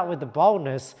go out with the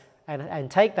boldness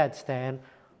and take that stand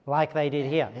like they did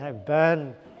here. You know,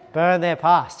 burn their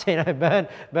past, you know,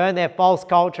 burn their false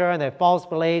culture and their false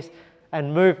beliefs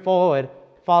and move forward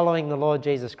following the Lord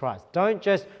Jesus Christ. Don't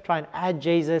just try and add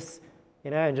Jesus, you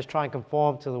know, and just try and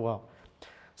conform to the world.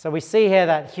 So we see here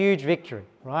that huge victory,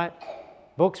 right?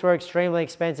 Books were extremely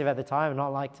expensive at the time, not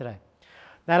like today.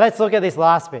 Now let's look at this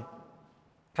last bit.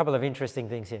 A couple of interesting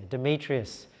things here.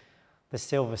 Demetrius, the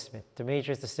silversmith.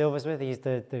 Demetrius, the silversmith, he's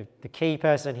the key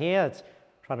person here. It's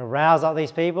trying to rouse up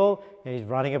these people. He's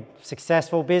running a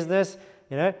successful business,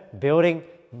 you know,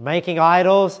 making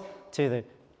idols to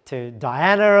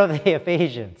Diana of the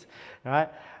Ephesians, right?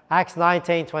 Acts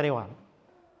 19:21.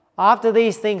 After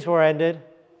these things were ended,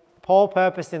 Paul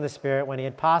purposed in the Spirit when he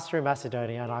had passed through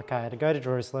Macedonia and Achaia to go to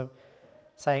Jerusalem,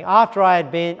 saying, after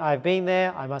I've been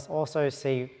there, I must also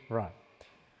see Rome.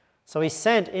 So he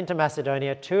sent into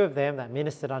Macedonia 2 of them that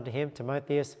ministered unto him,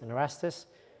 Timotheus and Erastus,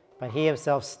 but he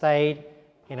himself stayed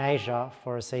in Asia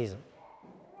for a season.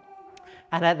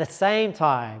 And at the same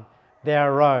time,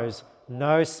 there arose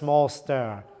no small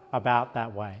stir about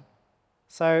that way.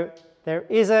 So there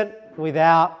isn't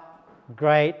without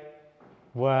great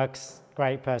works,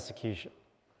 great persecution,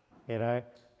 you know,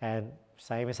 and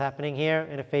same is happening here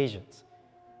in Ephesians.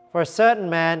 For a certain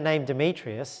man named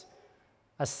Demetrius,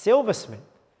 a silversmith,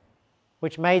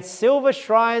 which made silver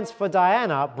shrines for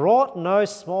Diana, brought no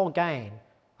small gain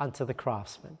unto the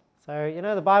craftsmen. So, you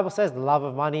know, the Bible says the love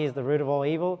of money is the root of all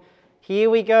evil.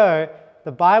 Here we go.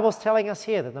 The Bible's telling us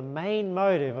here that the main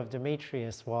motive of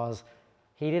Demetrius was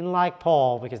he didn't like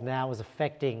Paul because now it was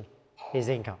affecting his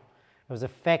income. It was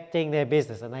affecting their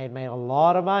business, and they had made a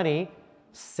lot of money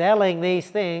selling these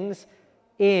things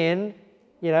in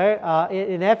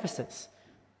Ephesus,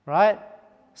 right?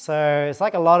 So it's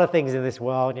like a lot of things in this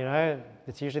world, you know.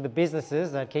 It's usually the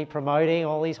businesses that keep promoting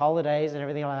all these holidays and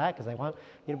everything like that because they want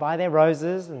you to buy their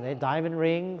roses and their diamond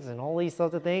rings and all these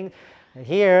sorts of things. And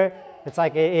here, it's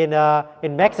like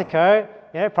in Mexico,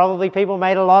 you know, probably people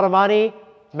made a lot of money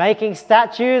making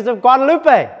statues of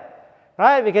Guadalupe,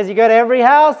 right? Because you go to every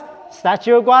house,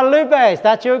 statue of Guadalupe,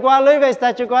 statue of Guadalupe,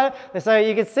 statue of Guadalupe. So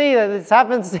you can see that this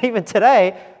happens even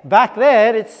today. Back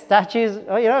then, it's statues,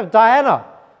 you know, of Diana,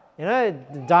 you know,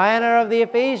 Diana of the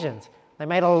Ephesians. They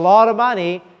made a lot of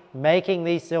money making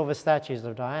these silver statues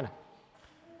of Diana,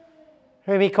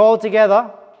 whom he called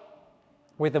together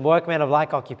with the workmen of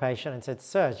like occupation and said,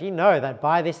 sirs, you know that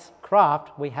by this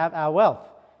craft we have our wealth.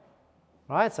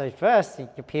 Right? So first he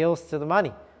appeals to the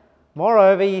money.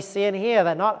 Moreover, you see and hear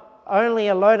that not only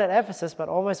alone at Ephesus, but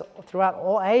almost throughout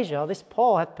all Asia, this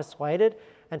Paul hath persuaded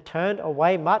and turned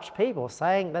away much people,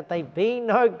 saying that they be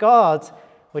no gods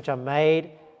which are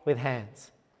made with hands.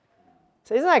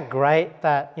 So isn't that great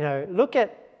that, you know, look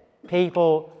at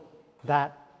people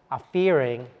that are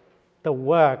fearing the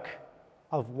work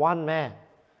of one man.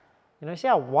 You know, see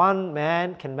how one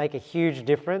man can make a huge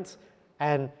difference,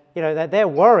 and, you know, that they're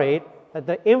worried that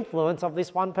the influence of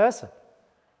this one person,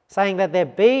 saying that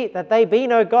they be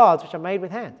no gods which are made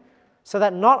with hands, so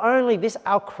that not only this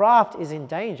our craft is in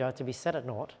danger to be set at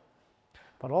naught,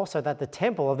 but also that the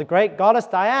temple of the great goddess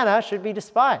Diana should be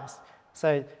despised.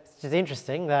 So it's just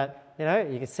interesting that, you know,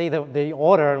 you can see the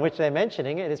order in which they're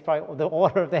mentioning it is probably the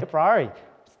order of their priority.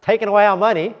 It's taken away our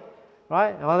money,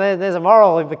 right? Well, there's a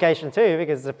moral implication too,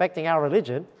 because it's affecting our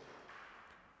religion.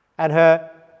 And her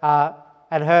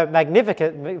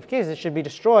magnificence should be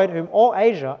destroyed, whom all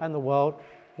Asia and the world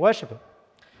worship it.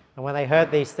 And when they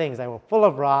heard these things, they were full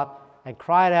of wrath and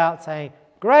cried out, saying,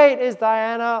 great is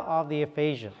Diana of the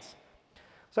Ephesians.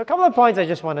 So a couple of points I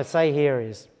just want to say here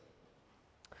is,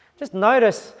 just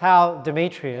notice how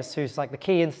Demetrius, who's like the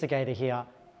key instigator here,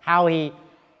 how he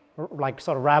like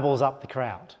sort of rabbles up the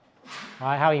crowd,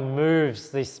 right? How he moves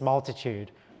this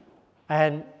multitude.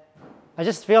 And I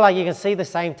just feel like you can see the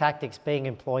same tactics being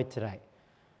employed today,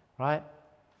 right?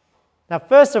 Now,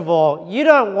 first of all, you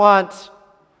don't want,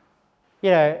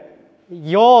 you know,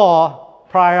 your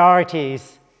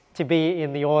priorities to be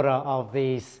in the order of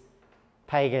these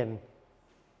pagan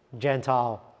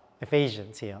Gentile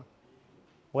Ephesians here,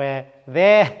 where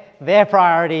their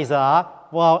priorities are,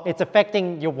 well, it's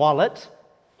affecting your wallet,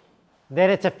 then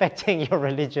it's affecting your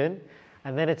religion,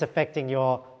 and then it's affecting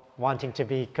your wanting to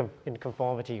be in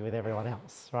conformity with everyone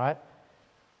else, right?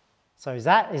 So is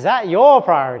that your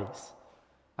priorities?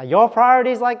 Are your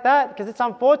priorities like that? Because it's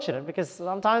unfortunate, because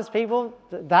sometimes people,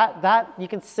 that you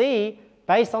can see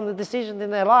based on the decisions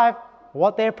in their life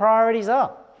what their priorities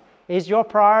are. Is your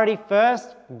priority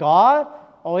first God,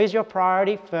 or is your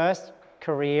priority first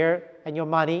career and your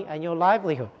money and your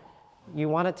livelihood? You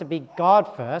want it to be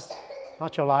God first,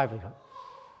 not your livelihood.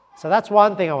 So that's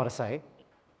one thing I want to say.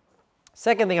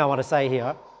 Second thing I want to say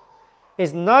here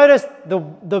is notice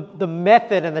the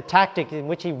method and the tactic in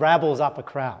which he rabbles up a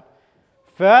crowd.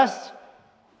 First,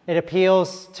 it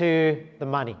appeals to the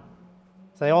money.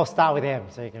 So they all start with M,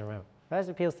 so you can remember. First,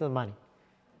 it appeals to the money.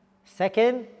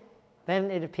 Second,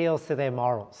 then it appeals to their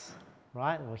morals,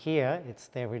 right? Well, here, it's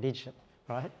their religion,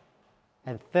 right?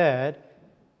 And third,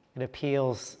 it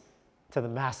appeals to the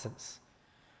masses.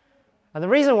 And the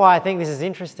reason why I think this is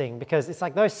interesting, because it's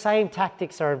like those same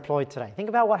tactics are employed today. Think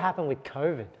about what happened with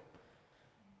COVID,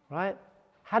 right?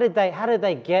 How did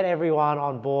they get everyone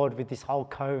on board with this whole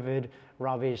COVID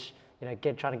rubbish, you know,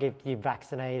 trying to get you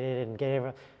vaccinated and get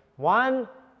everyone? One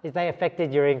is they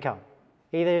affected your income.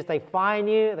 Either is they fine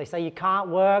you, they say you can't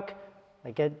work,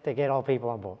 they get all people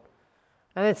on board.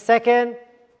 And then second,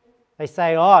 they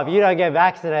say, oh, if you don't get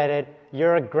vaccinated,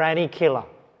 you're a granny killer.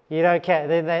 You don't care.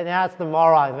 Now it's the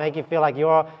moral. They make you feel like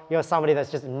you're somebody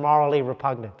that's just morally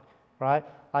repugnant, right?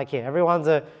 Like here, everyone's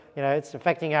it's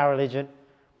affecting our religion.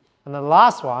 And the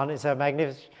last one is a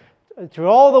magnificent, to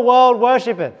all the world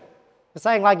worship it. It's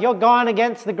saying like you're going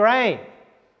against the grain,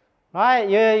 right?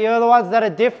 You're the ones that are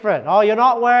different. Oh, you're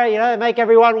not wearing, they make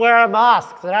everyone wear a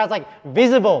mask. So now it's like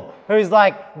visible who's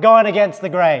like going against the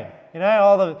grain.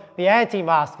 All the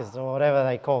anti-maskers or whatever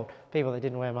they called people that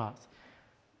didn't wear masks.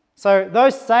 So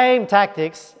those same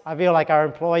tactics, I feel like, are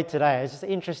employed today. It's just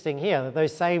interesting here that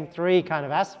those same three kind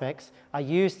of aspects are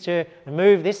used to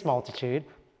move this multitude.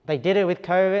 They did it with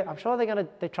COVID. I'm sure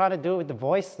they're trying to do it with The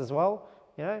Voice as well.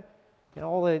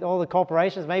 All the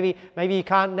corporations. Maybe you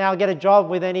can't now get a job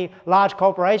with any large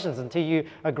corporations until you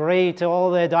agree to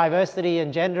all their diversity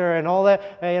and gender and all the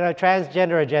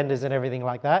transgender agendas and everything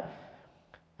like that.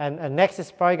 And next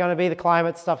is probably going to be the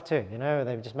climate stuff too.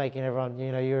 They're just making everyone,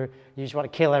 you just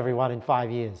want to kill everyone in 5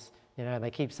 years. And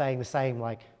they keep saying the same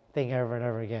thing over and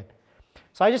over again.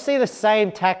 So I just see the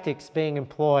same tactics being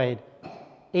employed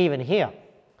even here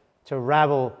to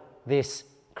rabble this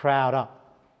crowd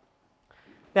up.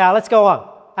 Now let's go on.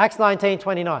 Acts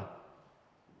 19:29.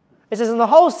 It says, and the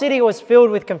whole city was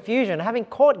filled with confusion. Having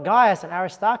caught Gaius and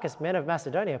Aristarchus, men of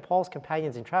Macedonia, Paul's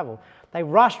companions in travel, they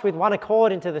rushed with one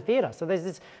accord into the theatre. So there's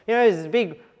this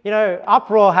big,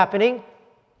 uproar happening.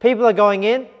 People are going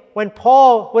in. When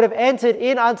Paul would have entered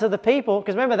in unto the people,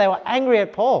 because remember, they were angry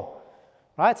at Paul,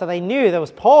 right? So they knew there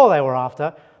was Paul they were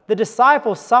after. The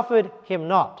disciples suffered him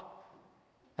not.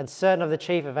 And certain of the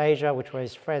chief of Asia, which were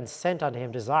his friends, sent unto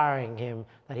him, desiring him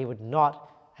that he would not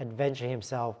adventure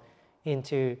himself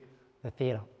into the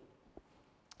theatre.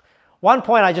 One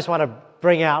point I just want to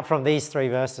bring out from these 3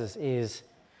 verses is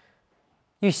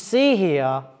you see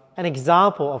here an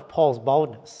example of Paul's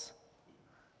boldness,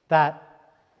 that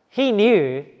he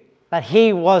knew that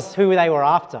he was who they were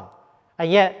after,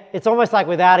 and yet it's almost like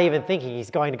without even thinking he's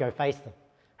going to go face them.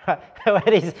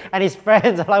 and his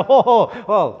friends are like,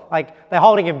 whoa, like they're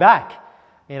holding him back,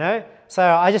 So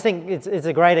I just think it's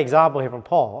a great example here from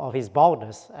Paul of his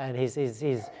boldness and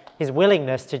his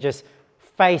willingness to just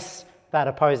face that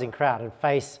opposing crowd and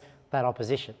face that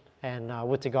opposition. And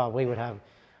would to God we would have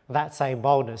that same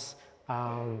boldness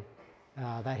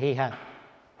that he had.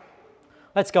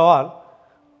 Let's go on.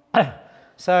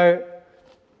 So,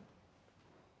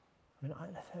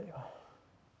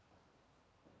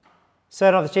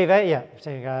 certain of the chief, yeah.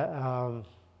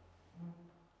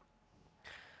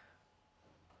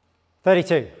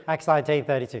 32, Acts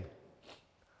 19:32.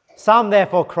 Some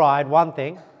therefore cried one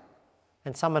thing,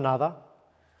 and some another,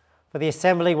 for the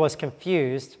assembly was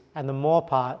confused, and the more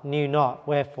part knew not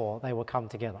wherefore they were come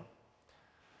together.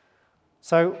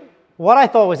 So what I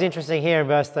thought was interesting here in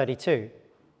verse 32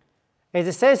 is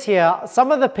it says here,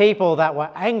 some of the people that were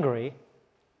angry,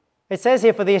 it says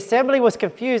here, for the assembly was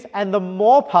confused, and the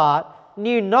more part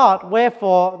knew not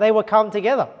wherefore they were come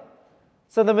together.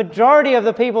 So the majority of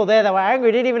the people there that were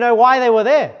angry didn't even know why they were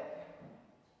there.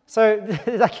 So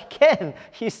again,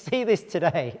 you see this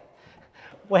today.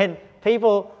 When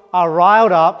people are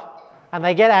riled up and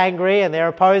they get angry and they're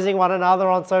opposing one another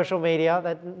on social media,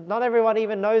 that not everyone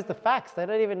even knows the facts. They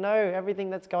don't even know everything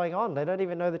that's going on. They don't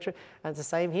even know the truth. And it's the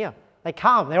same here. They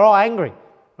come, they're all angry,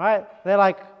 right? They're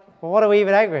like, well, what are we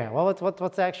even angry at? Well,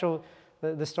 what's the actual,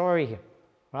 the story here,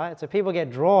 right? So people get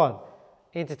drawn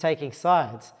into taking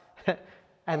sides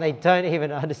and they don't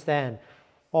even understand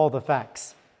all the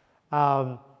facts.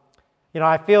 I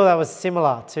feel that was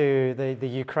similar to the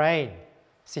Ukraine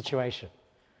situation,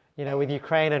 with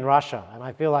Ukraine and Russia. And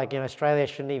I feel like, Australia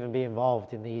shouldn't even be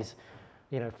involved in these,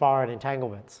 foreign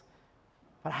entanglements.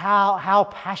 But how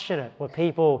passionate were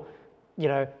people,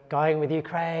 going with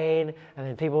Ukraine, and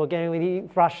then people were going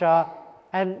with Russia.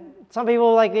 And some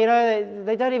people,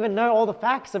 they don't even know all the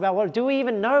facts about do we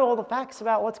even know all the facts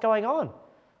about what's going on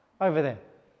over there?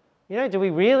 Do we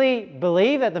really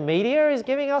believe that the media is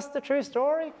giving us the true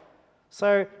story?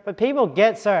 But people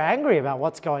get so angry about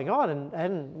what's going on,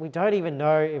 and we don't even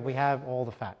know if we have all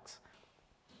the facts.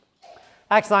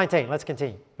 Acts 19, let's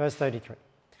continue, verse 33.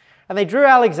 And they drew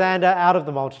Alexander out of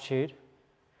the multitude,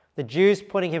 the Jews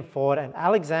putting him forward, and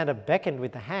Alexander beckoned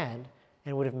with the hand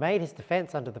and would have made his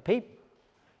defense unto the people.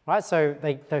 Right, so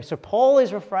Paul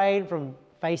is refrained from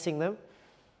facing them.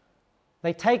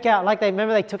 They take out,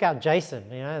 remember they took out Jason,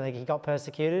 he got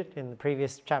persecuted in the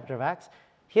previous chapter of Acts.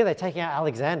 Here they're taking out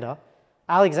Alexander.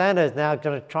 Alexander is now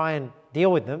going to try and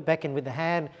deal with them, beckon with the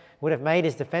hand, would have made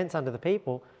his defense unto the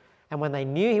people. And when they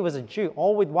knew he was a Jew,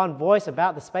 all with one voice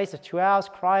about the space of 2 hours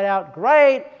cried out,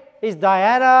 "Great is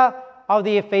Diana of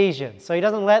the Ephesians." So he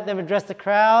doesn't let them address the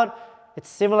crowd. It's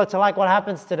similar to what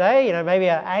happens today, maybe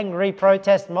an angry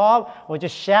protest mob will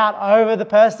just shout over the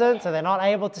person so they're not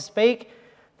able to speak.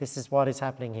 This is what is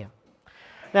happening here.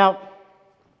 Now,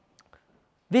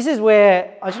 this is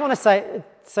where I just want to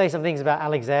say some things about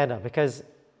Alexander, because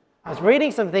I was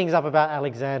reading some things up about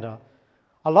Alexander.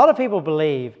 A lot of people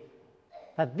believe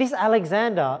that this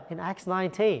Alexander in Acts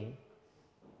 19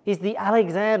 is the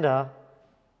Alexander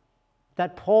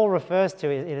that Paul refers to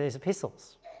in his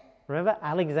epistles. Remember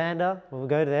Alexander, we'll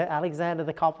go to there, Alexander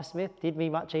the coppersmith did me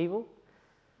much evil.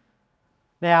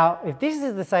 Now, if this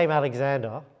is the same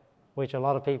Alexander, which a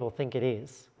lot of people think it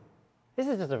is, this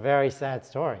is just a very sad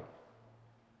story.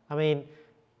 I mean,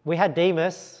 we had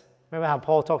Demas. Remember how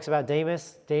Paul talks about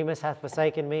Demas? Demas hath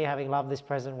forsaken me, having loved this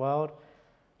present world.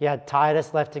 You had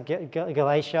Titus left to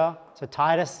Galatia. So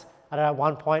Titus, at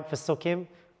one point forsook him.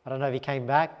 I don't know if he came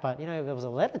back, but there was a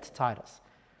letter to Titus.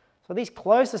 So So these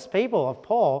closest people of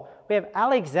Paul, we have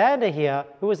Alexander here,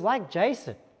 who was like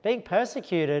Jason, being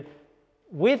persecuted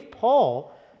with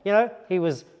Paul. You know, he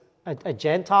was a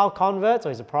Gentile convert, so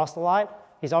he's a proselyte.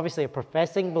 He's obviously a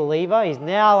professing believer. He's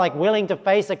now like willing to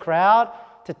face a crowd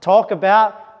to talk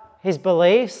about his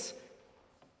beliefs.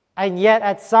 And yet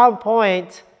at some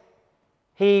point,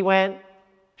 he went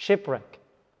shipwreck.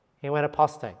 He went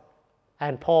apostate.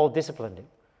 And Paul disciplined him.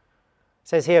 It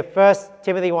says here, 1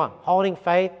 Timothy 1, holding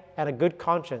faith and a good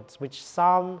conscience, which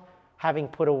some, having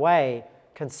put away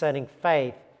concerning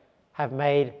faith, have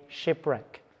made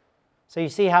shipwreck. So you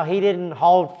see how he didn't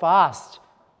hold fast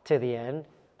to the end.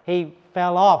 He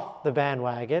fell off the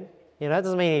bandwagon. You know, it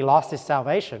doesn't mean he lost his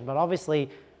salvation, but obviously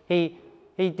he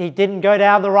didn't go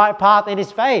down the right path in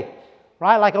his faith,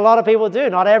 right? Like a lot of people do.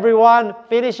 Not everyone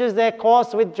finishes their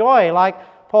course with joy, like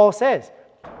Paul says.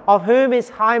 Of whom is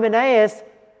Hymenaeus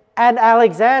and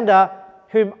Alexander,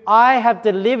 whom I have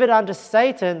delivered unto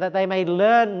Satan, that they may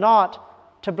learn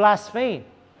not to blaspheme.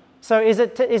 So is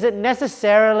it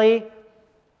necessarily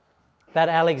that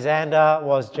Alexander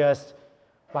was just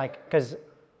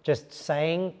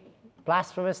saying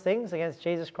blasphemous things against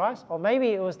Jesus Christ? Or maybe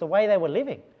it was the way they were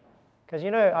living. Because,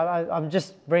 you know, I'm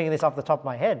just bringing this off the top of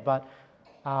my head, but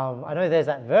I know there's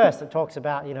that verse that talks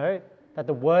about, you know, that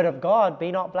the word of God be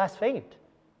not blasphemed.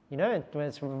 You know,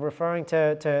 it's referring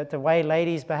to the way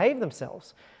ladies behave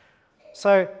themselves.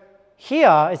 So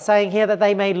here, it's saying here that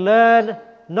they may learn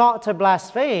not to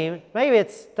blaspheme. Maybe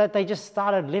it's that they just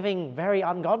started living very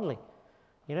ungodly.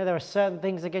 You know, there are certain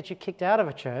things that get you kicked out of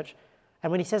a church.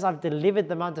 And when he says, I've delivered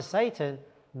them unto Satan,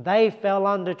 they fell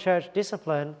under church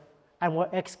discipline and were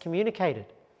excommunicated.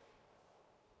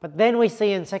 But then we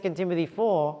see in 2 Timothy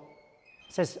 4,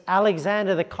 it says,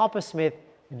 Alexander the coppersmith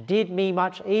did me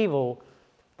much evil.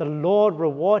 The Lord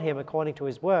reward him according to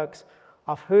his works,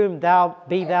 of whom thou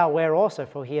aware also,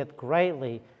 for he hath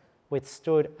greatly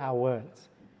withstood our words.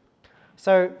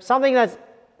 So something that's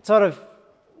sort of,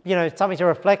 you know, something to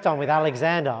reflect on with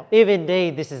Alexander, if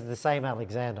indeed this is the same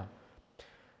Alexander,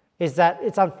 is that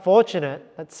it's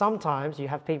unfortunate that sometimes you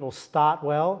have people start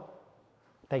well,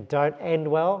 they don't end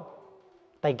well,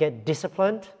 they get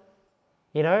disciplined,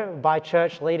 you know, by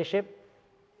church leadership.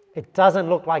 It doesn't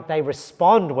look like they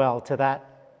respond well to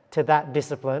that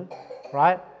discipline,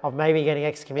 right, of maybe getting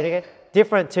excommunicated.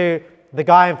 Different to the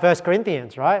guy in 1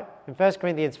 Corinthians, right? In 1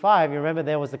 Corinthians 5, you remember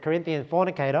there was the Corinthian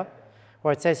fornicator,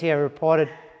 where it says here, reported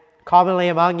commonly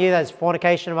among you, that's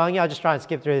fornication among you. I'll just try and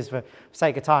skip through this for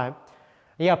sake of time.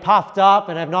 Ye are puffed up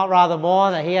and have not rather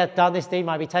more, that he hath done this deed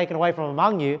might be taken away from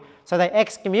among you. So they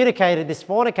excommunicated this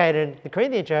fornicator in the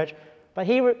Corinthian church, but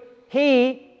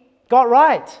he got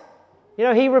right. You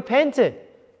know, he repented.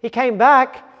 He came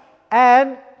back,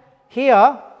 and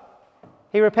here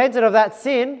he repented of that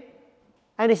sin,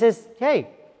 and he says, hey,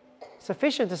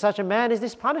 sufficient to such a man is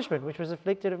this punishment which was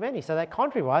afflicted of many. So that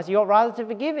contrariwise, you ought rather to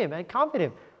forgive him and comfort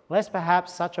him, lest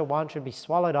perhaps such a one should be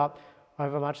swallowed up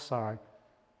over much sorrow.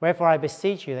 Wherefore I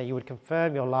beseech you that you would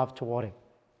confirm your love toward him.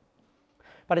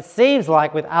 But it seems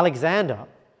like with Alexander, it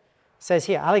says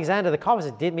here, Alexander the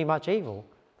coppersmith did me much evil,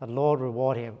 the Lord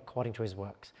reward him according to his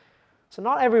works. So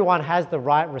not everyone has the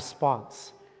right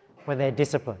response when they're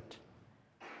disciplined.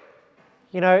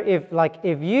 You know,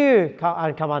 if you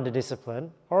come under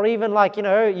discipline, or even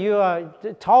you are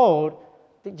told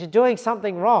that you're doing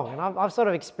something wrong, and I've sort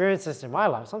of experienced this in my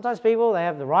life. Sometimes people, they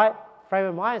have the right frame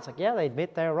of mind. It's like, yeah, they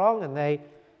admit they're wrong, and they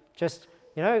just,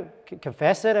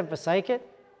 confess it and forsake it.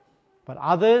 But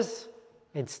others,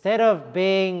 instead of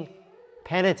being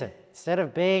penitent, instead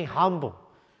of being humble,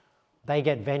 they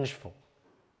get vengeful,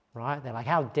 right? They're like,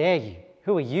 how dare you?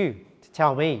 Who are you to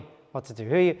tell me what to do?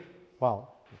 Who are you? Well,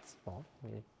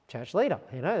 you're a church leader,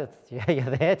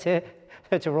 you're there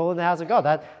to rule in the house of God.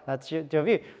 That's your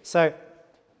view. So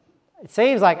it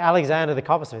seems like Alexander the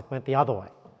coppersmith went the other way,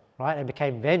 right? And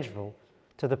became vengeful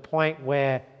to the point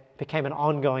where it became an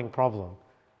ongoing problem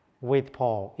with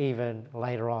Paul, even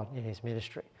later on in his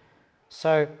ministry.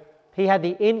 So he had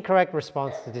the incorrect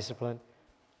response to discipline.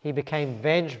 He became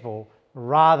vengeful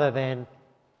rather than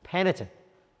penitent,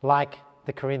 like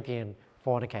the Corinthian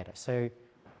fornicator. So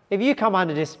if you come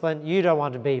under discipline, you don't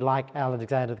want to be like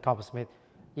Alexander the coppersmith.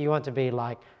 You want to be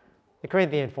like the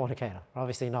Corinthian fornicator.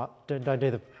 Obviously not, don't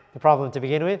do the problem to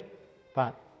begin with,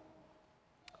 but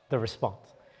the response.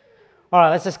 All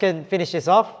right, let's just finish this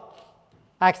off.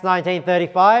 Acts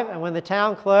 19:35, and when the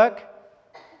town clerk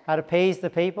had appeased the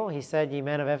people, he said, Ye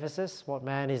men of Ephesus, what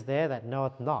man is there that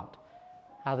knoweth not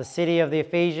how the city of the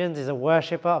Ephesians is a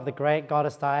worshipper of the great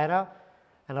goddess Diana,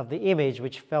 and of the image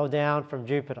which fell down from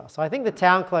Jupiter. So I think the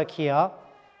town clerk here,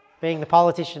 being the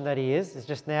politician that he is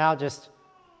just now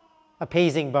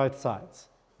appeasing both sides,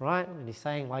 right? And he's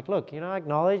saying like, look, you know,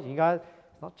 acknowledge, you guys,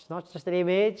 it's not just an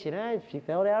image, you know, she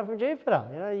fell down from Jupiter.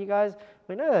 You know, you guys,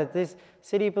 we know that this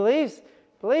city believes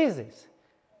this.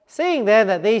 Seeing then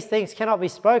that these things cannot be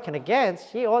spoken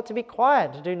against, ye ought to be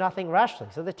quiet, to do nothing rashly.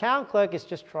 So the town clerk is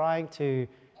just trying to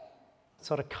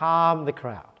sort of calm the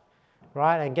crowd,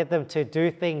 right, and get them to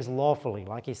do things lawfully.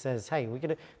 Like he says, hey,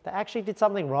 they actually did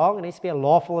something wrong. It needs to be a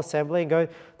lawful assembly and go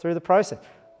through the process.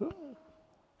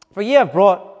 For ye have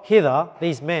brought hither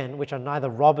these men, which are neither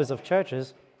robbers of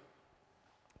churches,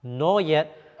 nor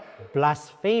yet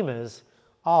blasphemers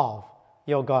of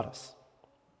your goddess.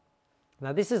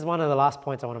 Now, this is one of the last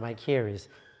points I want to make here is,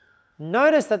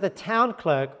 notice that the town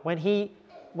clerk, when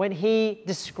he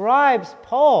describes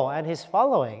Paul and his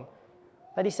following,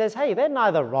 that he says, hey, they're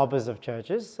neither robbers of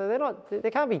churches, so they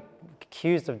can't be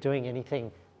accused of doing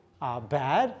anything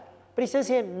bad. But he says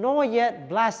here, nor yet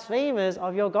blasphemers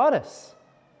of your goddess.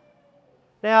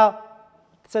 Now,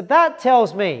 so that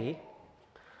tells me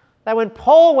that when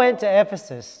Paul went to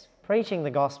Ephesus preaching the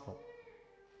gospel,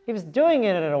 he was doing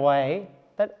it in a way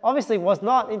that obviously was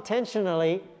not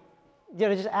intentionally, you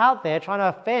know, just out there trying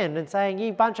to offend and saying,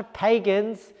 you bunch of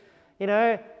pagans, you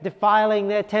know, defiling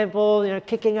their temple, you know,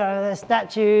 kicking over their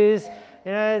statues,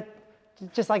 you know,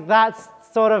 just like that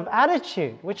sort of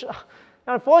attitude, which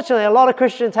unfortunately a lot of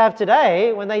Christians have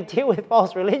today when they deal with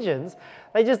false religions.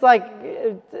 They just like,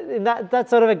 in that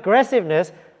sort of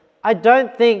aggressiveness. I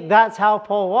don't think that's how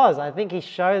Paul was. I think he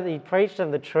showed that he preached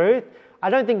them the truth. I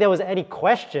don't think there was any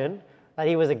question that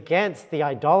he was against the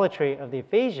idolatry of the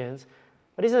Ephesians.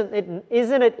 But isn't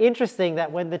it interesting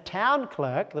that when the town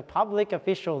clerk, the public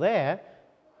official there,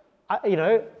 you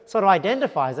know, sort of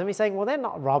identifies them, he's saying, well, they're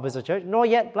not robbers of church, nor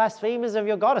yet blasphemers of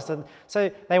your goddess. And so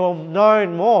they were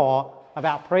known more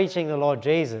about preaching the Lord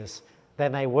Jesus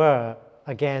than they were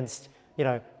against, you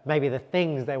know, maybe the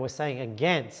things they were saying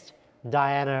against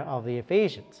Diana of the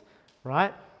Ephesians,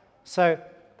 right? So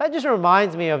that just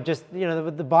reminds me of just, you know,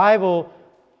 the Bible,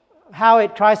 how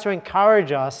it tries to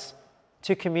encourage us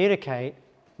to communicate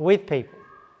with people.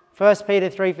 1 Peter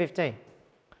 3:15.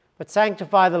 But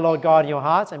sanctify the Lord God in your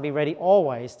hearts, and be ready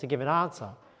always to give an answer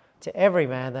to every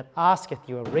man that asketh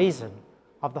you a reason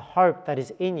of the hope that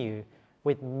is in you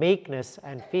with meekness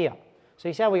and fear. So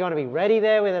you see how we want to be ready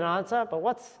there with an answer, but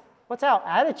what's our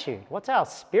attitude? What's our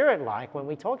spirit like when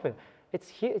we talk to him?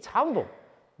 It's humble,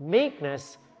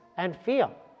 meekness and fear.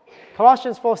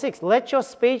 Colossians 4:6, let your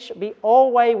speech be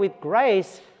always with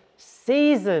grace,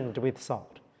 seasoned with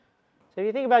salt. So if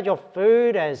you think about your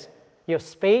food as your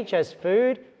speech as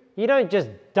food, you don't just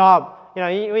dump, you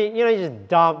don't just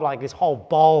dump like this whole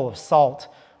bowl of salt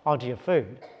onto your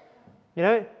food. You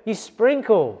know, you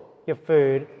sprinkle your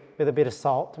food with a bit of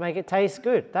salt to make it taste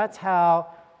good. That's how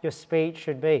your speech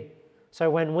should be. So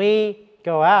when we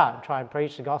go out and try and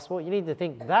preach the gospel, you need to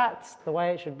think that's the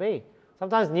way it should be.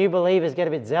 Sometimes new believers get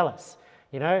a bit zealous.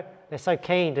 You know, they're so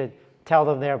keen to tell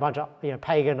them they're a bunch of, you know,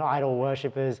 pagan idol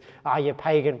worshippers, your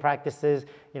pagan practices.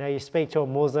 You know, you speak to a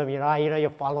Muslim, you know, you're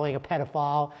following a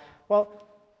pedophile. Well,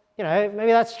 you know,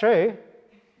 maybe that's true,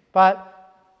 but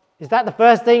is that the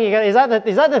first thing you're going to,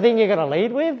 is that the thing you're going to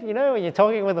lead with? You know, when you're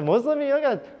talking with a Muslim, you're not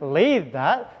going to lead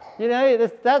that. You know,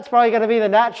 that's probably going to be the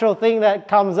natural thing that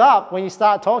comes up when you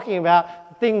start talking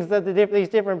about things that these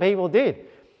different people did.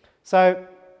 So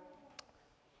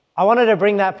I wanted to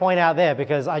bring that point out there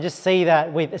because I just see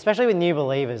that especially with new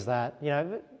believers, that, you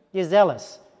know, you're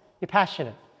zealous, you're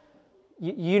passionate,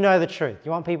 you know the truth.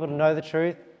 You want people to know the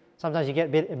truth. Sometimes you get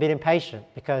a bit impatient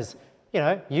because, you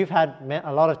know, you've had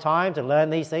a lot of time to learn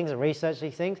these things and research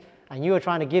these things, and you are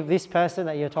trying to give this person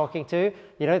that you're talking to,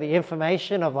 you know, the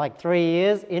information of like 3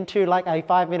 years into like a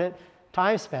 5-minute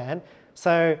time span.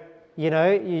 So, you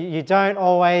know, you don't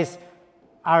always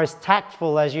are as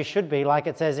tactful as you should be, like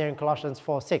it says here in Colossians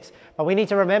 4:6. But we need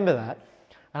to remember that.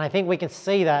 And I think we can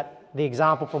see that the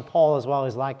example from Paul as well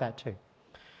is like that too.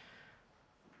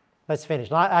 Let's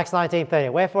finish. Acts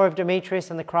 19:30. Wherefore if Demetrius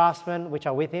and the craftsmen which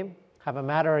are with him have a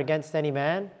matter against any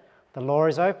man, the law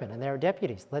is open, and there are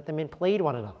deputies. Let them plead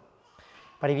one another.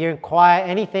 But if you inquire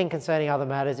anything concerning other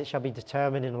matters, it shall be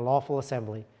determined in a lawful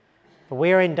assembly. For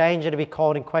we are in danger to be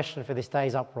called in question for this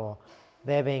day's uproar,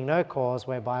 there being no cause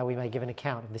whereby we may give an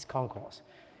account of this concourse.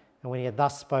 And when he had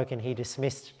thus spoken, he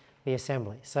dismissed the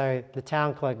assembly. So the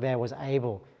town clerk there was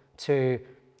able to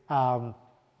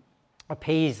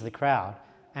appease the crowd.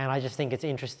 And I just think it's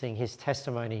interesting, his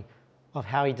testimony of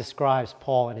how he describes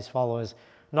Paul and his followers,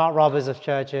 not robbers of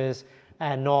churches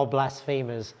and nor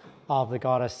blasphemers of the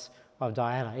goddess of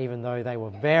Diana, even though they were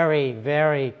very,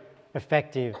 very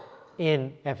effective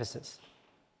in Ephesus.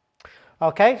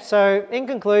 Okay, so in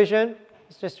conclusion,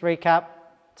 let's just recap.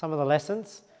 some of the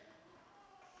lessons.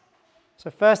 So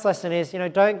first lesson is,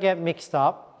 don't get mixed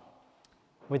up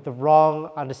with the wrong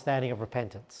understanding of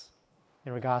repentance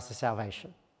in regards to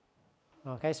salvation.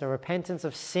 Okay, so repentance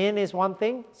of sin is one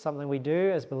thing, something we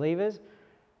do as believers.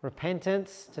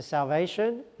 Repentance to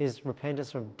salvation is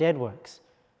repentance from dead works.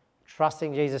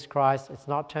 Trusting Jesus Christ, it's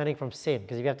not turning from sin.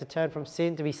 Because if you have to turn from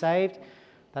sin to be saved,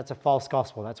 that's a false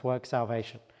gospel. That's work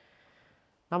salvation.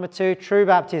 Number 2, true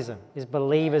baptism is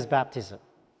believer's baptism.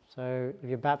 So if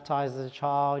you're baptized as a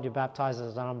child, you're baptized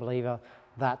as an unbeliever,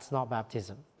 that's not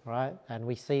baptism, right? And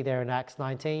we see there in Acts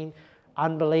 19,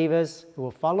 unbelievers who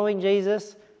were following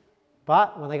Jesus,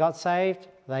 but when they got saved,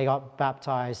 they got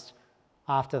baptized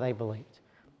after they believed.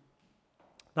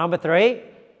 Number 3,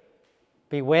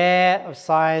 beware of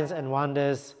signs and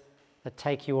wonders that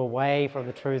take you away from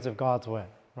the truths of God's word,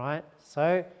 right?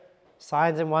 So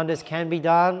signs and wonders can be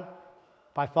done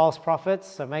by false prophets,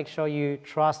 so make sure you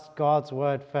trust God's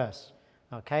word first,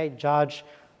 okay? Judge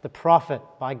the prophet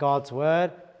by God's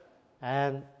word,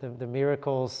 and the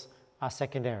miracles are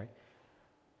secondary.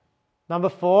 Number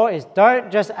 4 is don't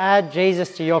just add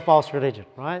Jesus to your false religion,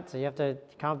 right? So you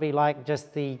can't be like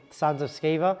just the sons of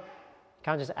Sceva. You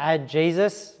can't just add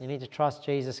Jesus. You need to trust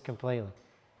Jesus completely.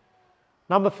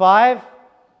 Number 5,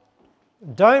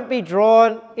 don't be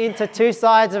drawn into two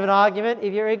sides of an argument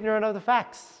if you're ignorant of the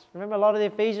facts. Remember, a lot of the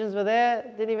Ephesians were there,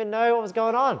 didn't even know what was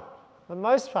going on. For the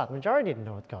most part, the majority didn't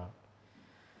know what's going on.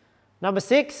 Number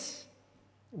 6,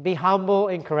 be humble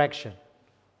in correction.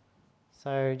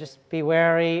 So just be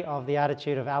wary of the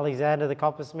attitude of Alexander the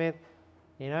coppersmith.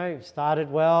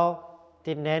 Started well,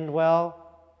 didn't end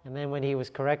well, and then when he was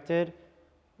corrected,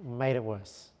 made it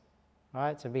worse.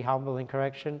 Right? So be humble in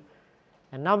correction.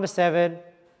 And number 7,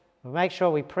 we'll make sure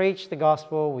we preach the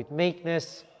gospel with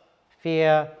meekness,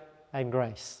 fear, and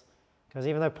grace. Because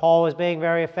even though Paul was being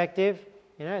very effective,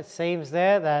 it seems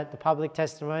there that the public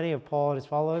testimony of Paul and his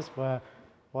followers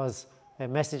was a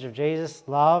message of Jesus,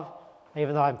 love,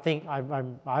 even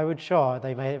though I would sure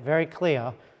they made it very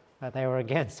clear that they were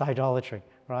against idolatry,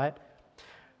 right?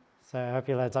 So I hope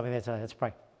you learned something there today. Let's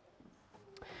pray.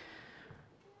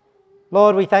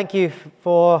 Lord, we thank you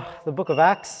for the book of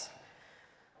Acts.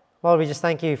 Lord, we just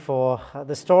thank you for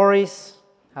the stories,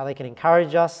 how they can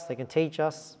encourage us, they can teach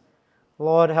us.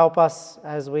 Lord, help us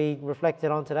as we reflected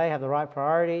on today, have the right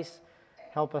priorities.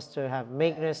 Help us to have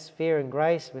meekness, fear, and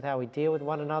grace with how we deal with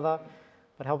one another,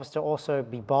 but help us to also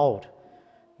be bold.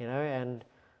 And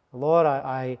Lord,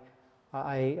 I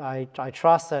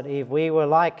trust that if we were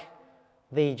like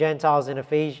the Gentiles in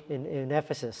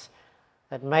Ephesus,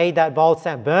 that made that bold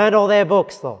stand, burned all their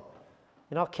books, Lord,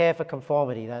 do not care for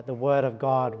conformity, that the word of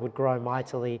God would grow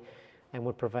mightily and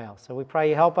would prevail. So we pray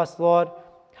you help us, Lord.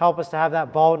 Help us to have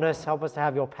that boldness. Help us to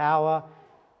have your power.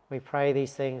 We pray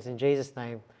these things in Jesus'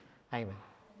 name. Amen.